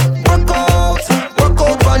tip. Back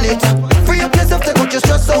out on it. Free up yourself, take out your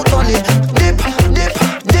stress out on it. Dip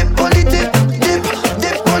on the tip,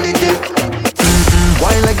 dip on the tip.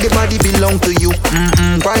 Wine like the body belong to you.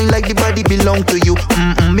 Wine like the body belong to you.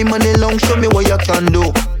 Me money long, show me what you can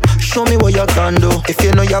do. Show me what you can do. If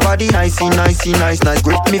you know your body nicey, nicey, nice.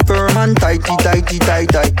 Grip me firm and tighty.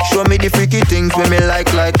 Show me the freaky things when me like.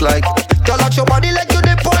 Girl, out your body like you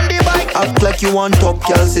dip on the bike. Act like you want top,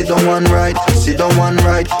 girl, sit down one right. Sit down one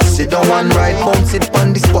right, sit down one right. Bounce it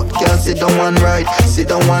on the spot, girl, sit down one right. Sit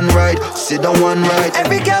down one right, sit down one right.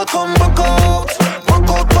 Every girl come back out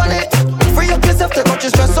on it. Free up yourself, take out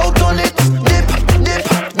your stress out on it. Dip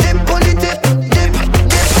on the tip,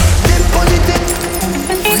 dip on the tip.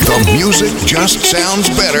 The music just sounds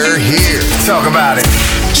better here. Talk about it.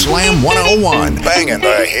 Slam 101, banging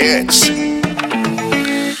the hits.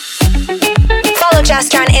 Follow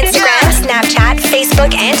Jester on Instagram, Snapchat,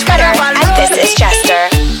 Facebook, and Twitter at This Is Jester.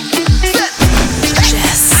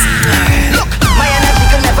 Look, my energy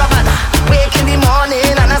can never bother. Wake in the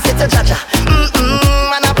morning and I sit to Jaja.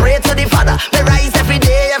 And I pray to the Father. Me rise every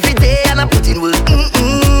day, and I put in work.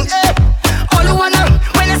 All you wanna,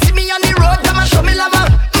 when you see me on the road, come and show me love.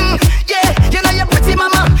 Yeah, you know you're pretty,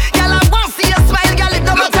 mama. Girl, I want to see you smile, girl, it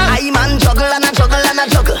don't matter. I man juggle and I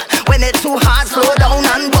juggle. When it's too hard, slow down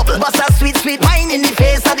and bubble. Bust a sweet wine in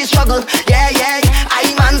struggle. Yeah, yeah,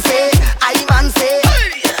 I man say,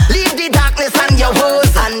 leave the darkness and your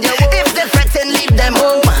woes. If they threaten, leave them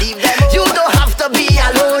home. You don't have to be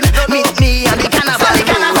alone. Meet me on the carnival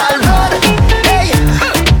road. Hey,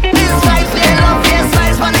 this life, they love this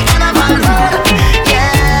life on the carnival road.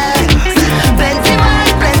 Yeah, plenty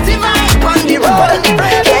vibe on the road.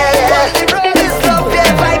 Yeah, this love,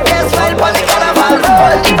 yeah, vibe, yes, vibe on the carnival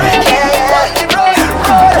road. Yeah,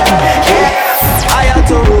 I had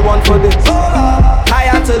to roll one for this. I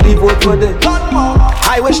had to leave one for this.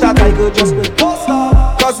 I wish that I could just be.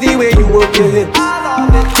 Cause the way you work your hips,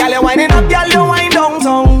 girl, you winding up, girl, you wind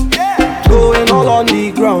downtown, going all on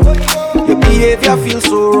the ground. Your behavior feels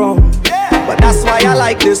so wrong, but that's why I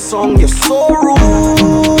like this song. You're so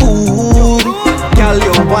rude, girl,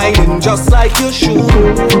 you're whining just like you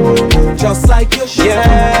should, just like you should.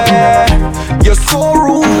 Yeah, you're so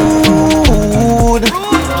rude.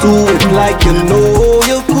 Do it like you know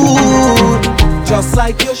you could, just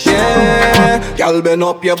like you should. Yeah, girl, bend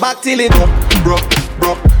up your back till it broke.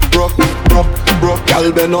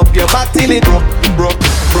 Girl, bend up your back till it broke.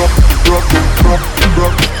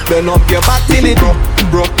 Bend up your back till it broke.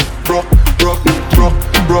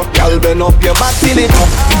 Girl, bend up your back till it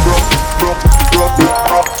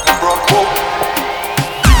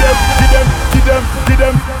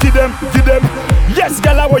Give them. Yes,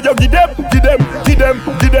 girl, I want you give them.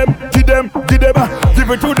 Give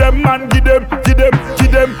it to them, man. Give them.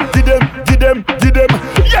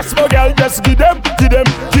 Yes, my girl, just give them.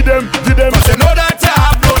 Cause you know that you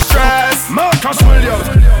have no stress. Marcus Williams.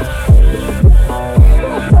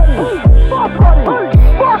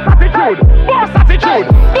 Boss attitude,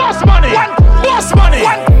 boss money, boss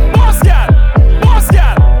girl, boss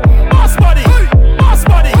body, boss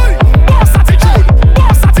attitude.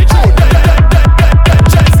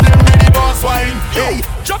 Just give me the boss wine. Hey,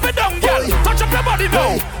 drop it down, girl. Touch up your body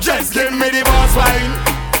now. Just give me the boss wine.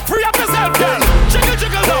 Free up yourself, girl.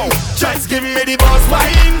 Jiggle now. Just give me the boss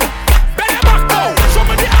wine. Bend your back now. Show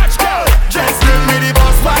me the arch, girl. Just give me the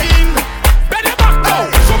boss wine. Bend your back now.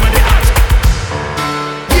 Show me the arch.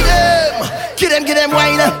 Give them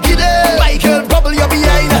wine. Give them. My girl, bubble your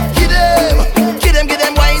behind. Give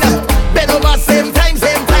them wine. Bend over same time,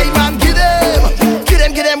 man. Give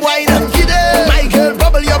them wine. Give them. My girl,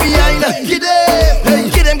 bubble your behind. Give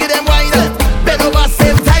them wine. Bend over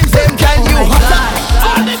same time, you hot.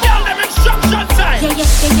 All the girl them instruction time. Yeah.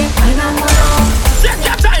 Check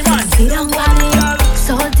your time, man. See them body,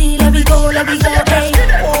 salty, let me go, hey.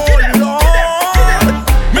 Oh Lord,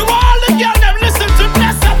 me want all the girl them listen to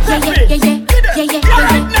Nessa properly.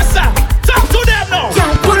 Right, Nessa, talk to them now.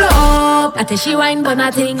 Yeah, pull up. I tell she wine for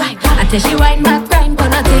nothing. I tell she wine back, grind for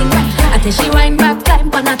nothing. I tell she wine back, climb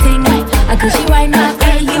for nothing. I tell she wine back,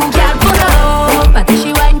 hey you girl, pull up. I tell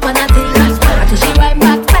she wine for nothing. I tell she wine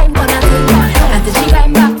back, climb for nothing. I tell she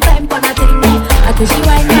wine back, climb for nothing. I tell she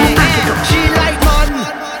wine back. She like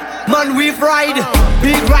man we fried.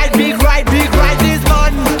 Big ride this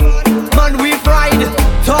man we fried.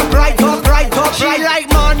 Top right. She like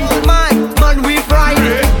man we fried.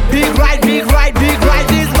 Big ride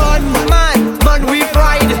this man we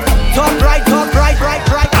fried. Top right.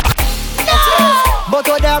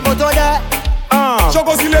 Moto there.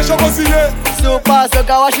 Chocosile. Super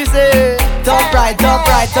soca, what she say? Top right. She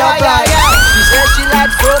said she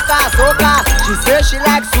like soca. She said she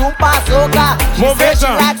like super soca. She said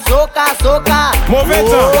she like soca.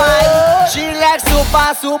 She like super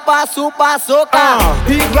soca.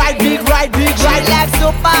 Big ride. She like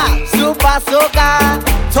super soca.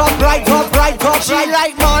 Top right. She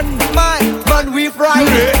like man we fried.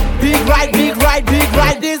 Big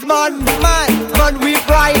ride this man we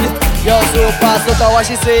fried. Yo, super soca, what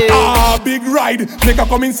she say? Big ride. Make her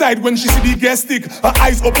come inside when she see the gas stick. Her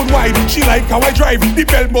eyes open wide. She like how I drive the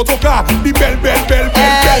bell motor car. The bell.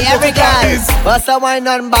 Hey, every guy. Bust a wine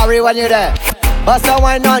on Barry when you're there. Bust a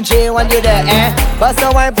wine on Jay when you're there, eh? Bust a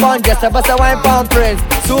wine pound Jester, bust a wine pound Prince.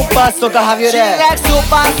 Super soca, have you there? She like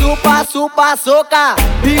super soca.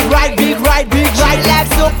 Big ride. She like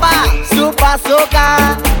super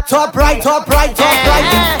soca. Top right.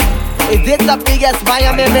 Is this the biggest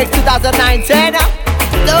Miami Mix 2019?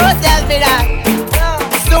 Don't tell me that.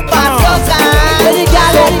 Super soca. Let it go.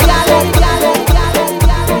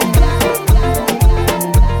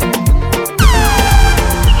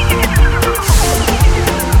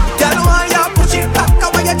 Tell why you push it back,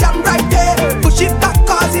 I want you jump right there. Push it back,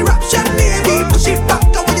 cause eruption, lady. Push it back,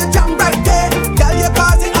 I want you jump right there. Tell you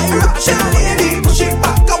cause eruption, lady. Push it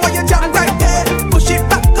back, I want you jump right there. Push it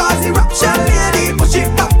back, cause eruption, lady. Push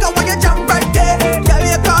it back, I want you jump right there. Tell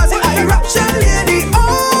you cause eruption, lady.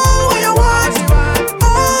 Oh, what you want?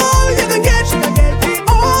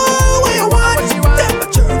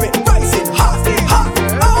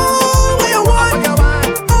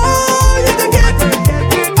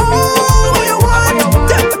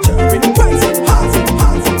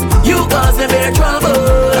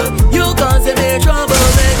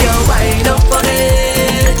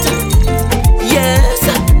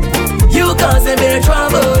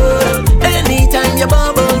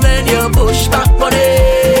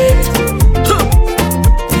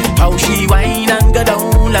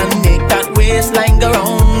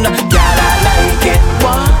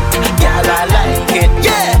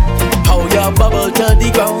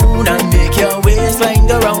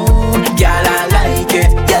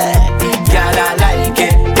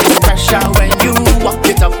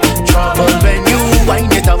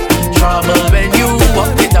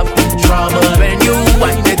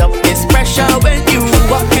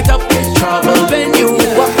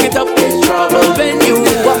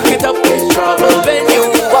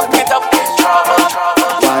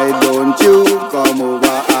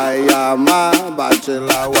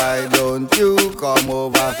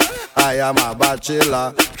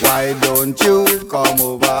 bachelor. Why don't you come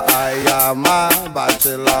over? I am a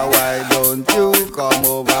bachelor. Why don't you come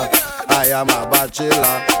over? I am a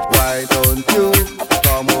bachelor. Why don't you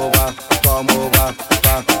come over? Come over.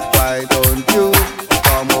 Why don't you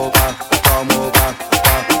come over? Come over.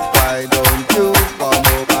 Why don't you come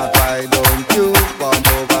over? Why don't you come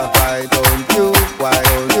over? Why don't you? Why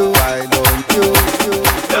don't you? Why don't you?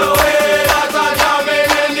 The way that I'm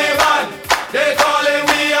jamming in the van, they calling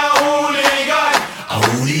me a hooligan. A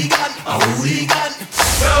hooligan, a hooligan.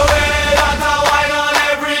 The way that I wine on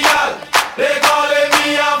every girl, they calling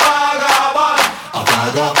me a vagabond. A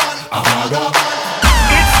vagabond, a vagabond.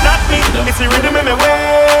 It's not me, it's the rhythm in my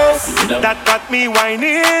waist that got me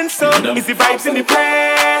whining. So it's the vibes in the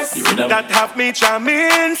place that have me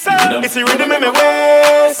jamming. So it's the rhythm in my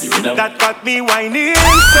waist that got me whining.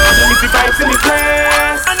 So it's the vibes in the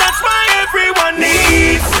place, and that's why everyone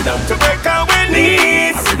needs to break our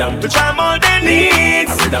needs, to jam all their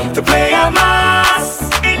needs, to play a mass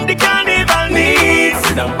in the carnival needs.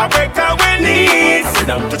 I break our needs,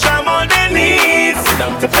 to jam all their needs,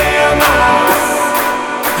 to play a mass.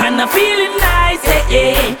 And I'm feeling nice, eh,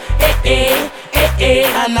 eh, eh, eh, eh,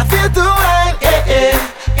 eh. And I feel too right, eh, eh,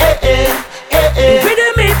 eh, eh, eh, eh.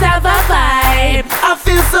 Rhythm it have a vibe. I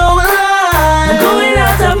feel so alive. I'm going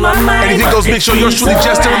out of my mind. Anything goes Mixshow, yours truly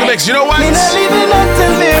Jester in the mix. You know what? Me not leaving up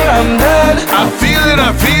till me I'm done. I feel it, I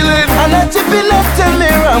feel it. I'm not chipping up till me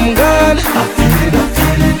I'm gone. I feel it, I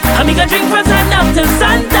feel it. I'm gonna drink from sun up till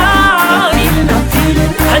sundown. I'm feeling.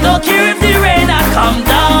 I don't care if the rain I come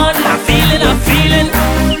down. I'm feeling, I'm feeling.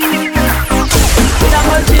 With a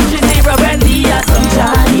bunch of zero brandy or some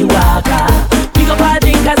Johnny Walker. We go for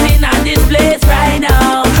drinkers in on this place right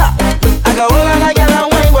now. I got all on a gal and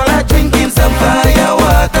wine while I drinking some fire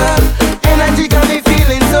water. Energy got me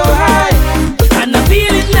feeling so high. And I'm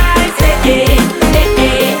feeling nice, eh, eh, eh,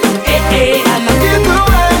 eh, eh, eh. And I feel too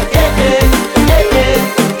right,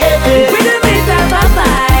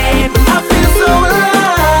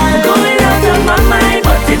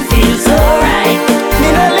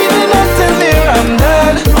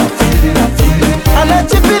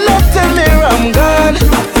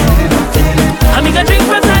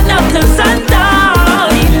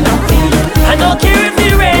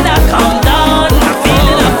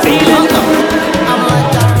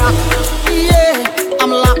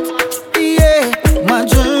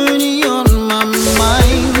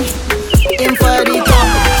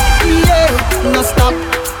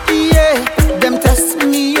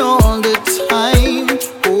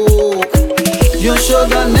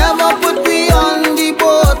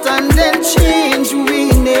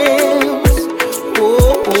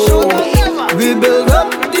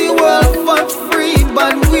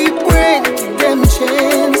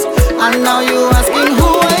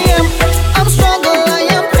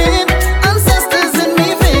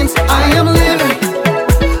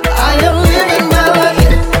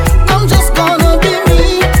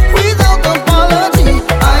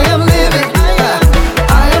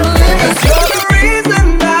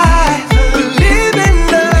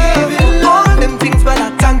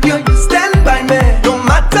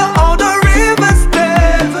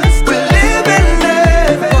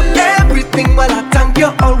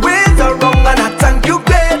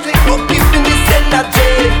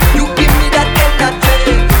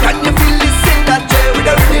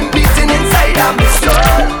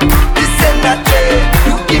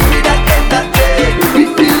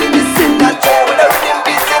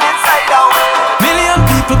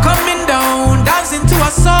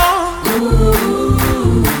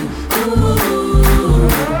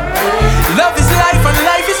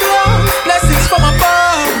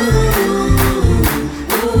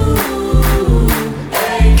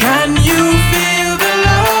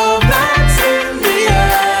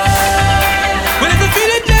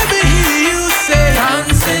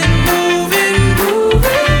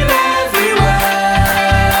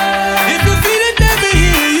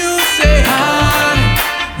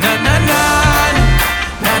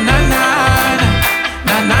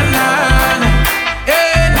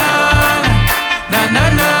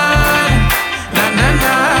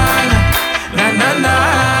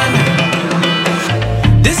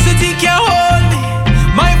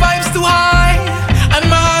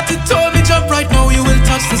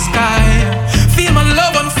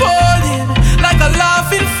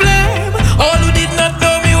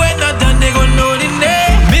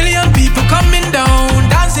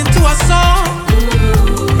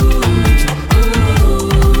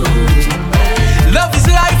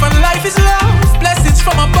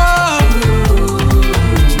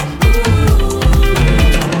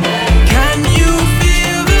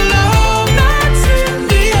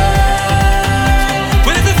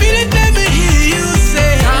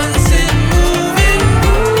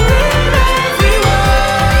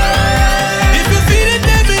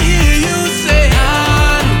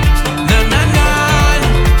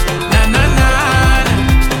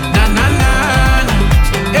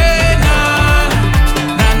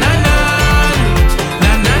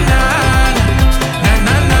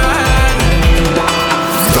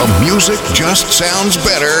 Music just sounds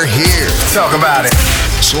better here. Talk about it.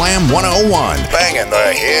 Slam 101, banging the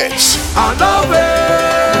hits. I love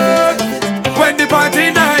it when the party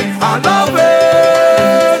night. I love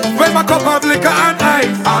it when my cup of liquor and ice.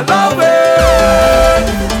 I love it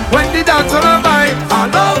when the dance on the mic. I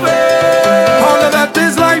love it. All of that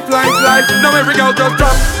is life. Now every girl just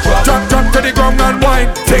drop to the ground and wine.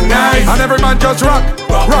 Ting nice. And every man just rock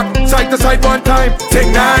side to side one time.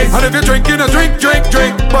 Ting nice. And if you're drinking a drink,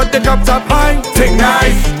 but the cups up high. Ting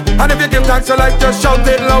nice. And if you give thanks to life, just shout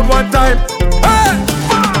it loud one time. Hey!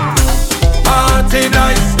 Party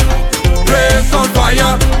nice, place on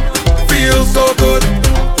fire, feels so good.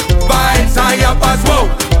 Vibes high up as whoa.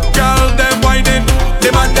 Girl them whining,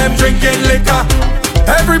 the man them drinking liquor.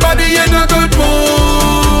 Everybody in a good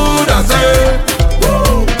mood, I say.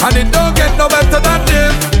 Woo. And it don't get no better than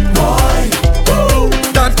this. Why? Woo.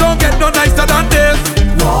 Dance don't get no nicer than this.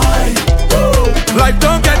 Why? Woo. Life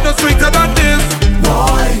don't get no sweeter than this.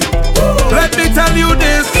 Why? Woo. Let me tell you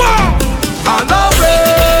this. I love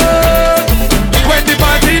it when the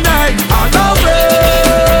party night. I love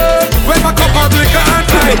it when my cup of liquor and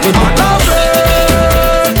ice. I love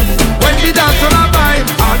it when the dance on a vibe.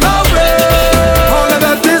 I love it. All of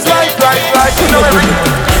that is like you know everything.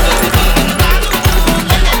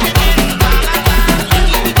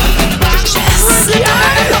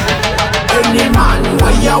 Any man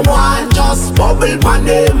where you want, just bubble pan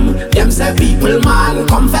him. Them say people man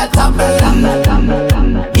comfortable.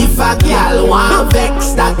 If a girl want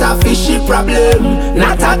vex, that a fishy problem.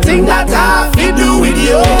 Not a thing that have to do with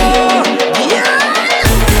you.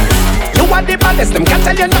 You are the baddest, them can't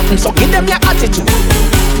tell you nothing, so give them your attitude.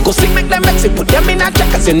 Go sick, make them vex it, put them in a check,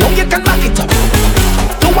 cause you know you can back it up.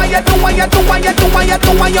 Do what you want. Do what you want.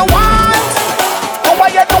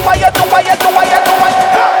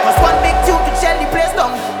 Cause one big tune to tear the place down.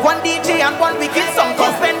 One DJ and one wicked song.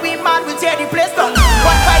 Cause when we mad, we tear the place down.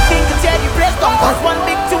 One Viking to tear the place down. Cause one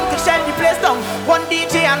big tune to tear the place down. One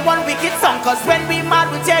DJ and one wicked song. Cause when we mad,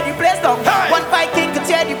 we tear the place down. One Viking to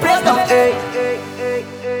tear the place down.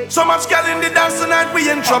 So much girl in the dance tonight, we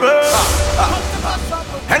in trouble.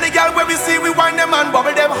 Any girl where we see, we wind them and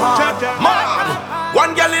bubble them hard. Mad.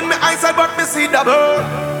 One girl in my eyesight, but me see double.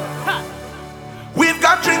 We've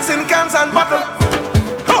got drinks in cans and bottles.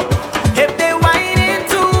 If they whining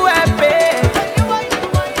too happy,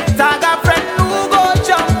 tag a friend who go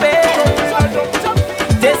jumping.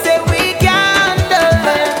 They say we can do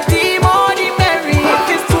the more the merry.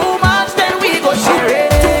 If it's too much, then we go share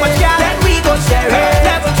it. Too much, yeah, then we go share it.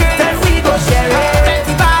 Level drink, then we go share it.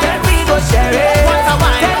 20 bar, then we go share it. Once a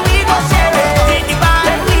wine, then we go share it. 80 bar,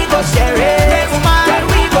 then we go share it. Level man, then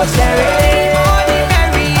we go share it. The more the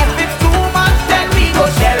merry. If it's too much, then we go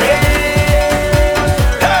share it.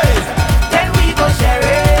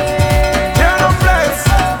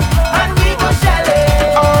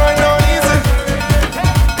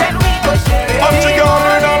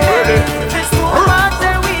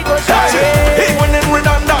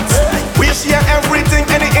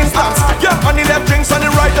 On the left, drinks on the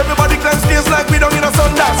right, everybody cleanse feels like we don't need a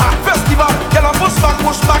Sundance festival. Girl, I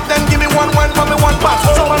push back, then give me one wine for me one pass.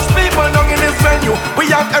 So much people down in this venue. We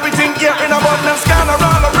have everything here in abundance, gather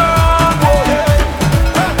all around. Whoa.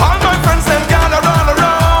 All my friends them gather all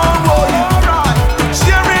around. Whoa.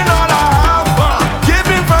 Sharing all I have,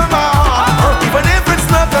 giving from my heart, even if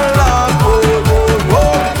it's not a lot.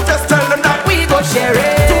 Whoa. Just tell them that we go share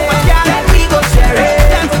it. Too much, yeah, then we go share it.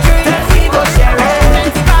 Then we go share it.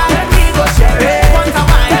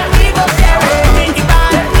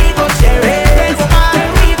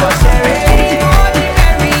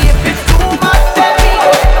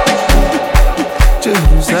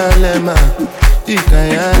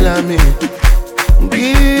 Ikayalami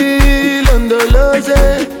Gilondoloze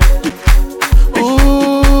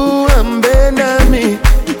Ambenami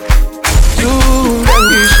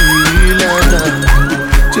Zungangishilana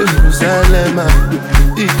Jerusalema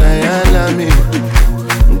Ikayalami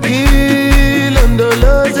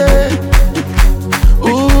Gilondoloze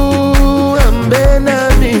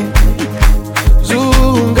Ambenami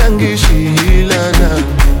Zungangishilana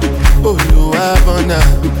Oluwabona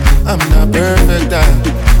I'm not perfect, I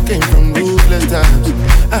came from ruthless times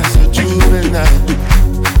as a juvenile.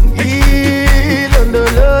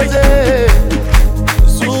 Ilondoloze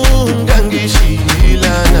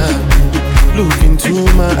Zungangishilana. Look into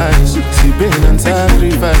my eyes, see pain and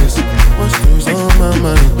sacrifice. What's goes on my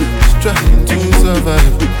mind, just trying to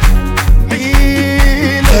survive.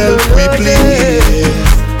 Help me please.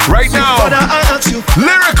 Right now,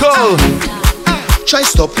 lyrical. Try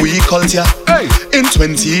stop we culture. Hey. In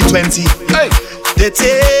 2020. Hey. They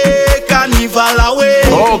take carnival away.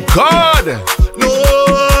 Oh God. No,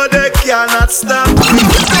 they cannot stop. Father,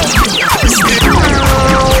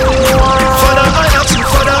 I ask you,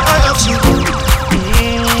 Father, I ask you.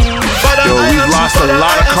 Yo, we've lost a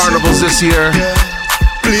lot of carnivals this year.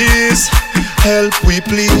 Please, help we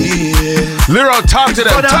please. Lero, talk to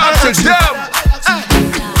them, talk to them.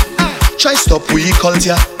 Try stop we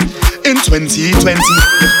culture in 2020.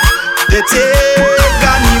 They take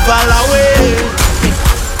carnival away.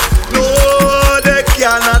 No, they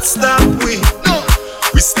cannot stop we.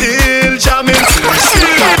 We still jamming. Father,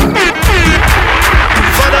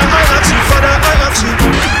 I ask you, Father, I ask you.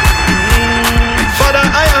 Father,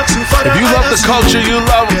 I ask you, Father, if you love the culture, you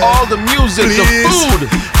love all the music, the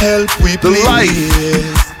food, help we the life.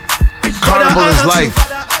 Carnival is life.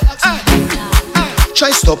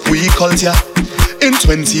 Try stop we culture in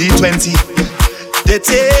 2020. They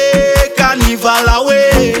take carnival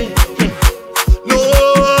away. No,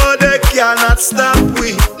 they cannot stop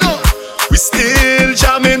we. We still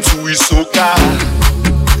jamming to we soca.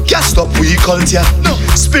 Can't stop we culture.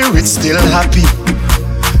 Spirit still happy.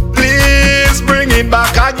 Please bring it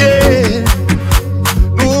back again.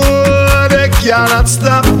 No, they cannot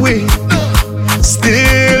stop we.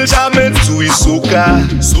 Still jamming to we soca.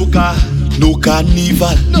 Soca. No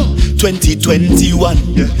carnival, 2021.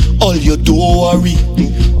 All you don't worry,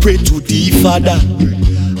 pray to the Father,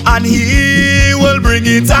 and He will bring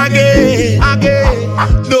it again.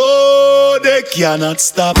 No, they cannot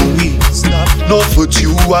stop me. No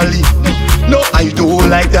virtually, no, I don't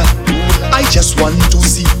like that. I just want to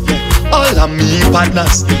see all of me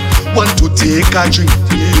partners want to take a drink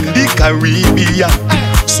in the Caribbean.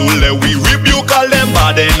 So let we rebuke all them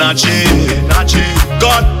bad energy.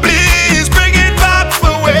 God, please bring it back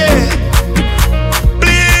for way.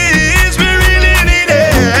 Please, we really need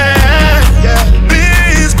it. Yeah.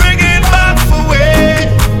 Please bring it back for way.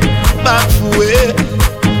 Back for way.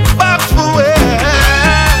 Back for way.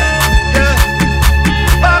 Yeah.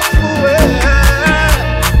 Back for way.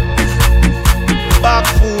 Back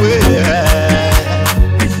for way.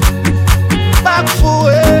 Back for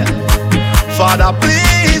way. Father,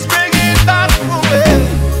 please bring it back for way.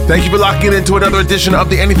 Thank you for locking into another edition of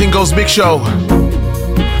the Anything Goes Mixshow.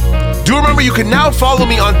 Do remember you can now follow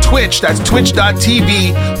me on Twitch. That's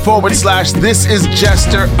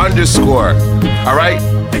twitch.tv/thisisjester_. All right?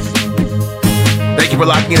 Thank you for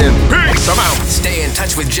locking in. Peace. I'm out. Stay in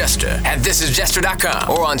touch with Jester at thisisjester.com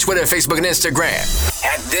or on Twitter, Facebook, and Instagram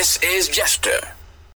at thisisjester.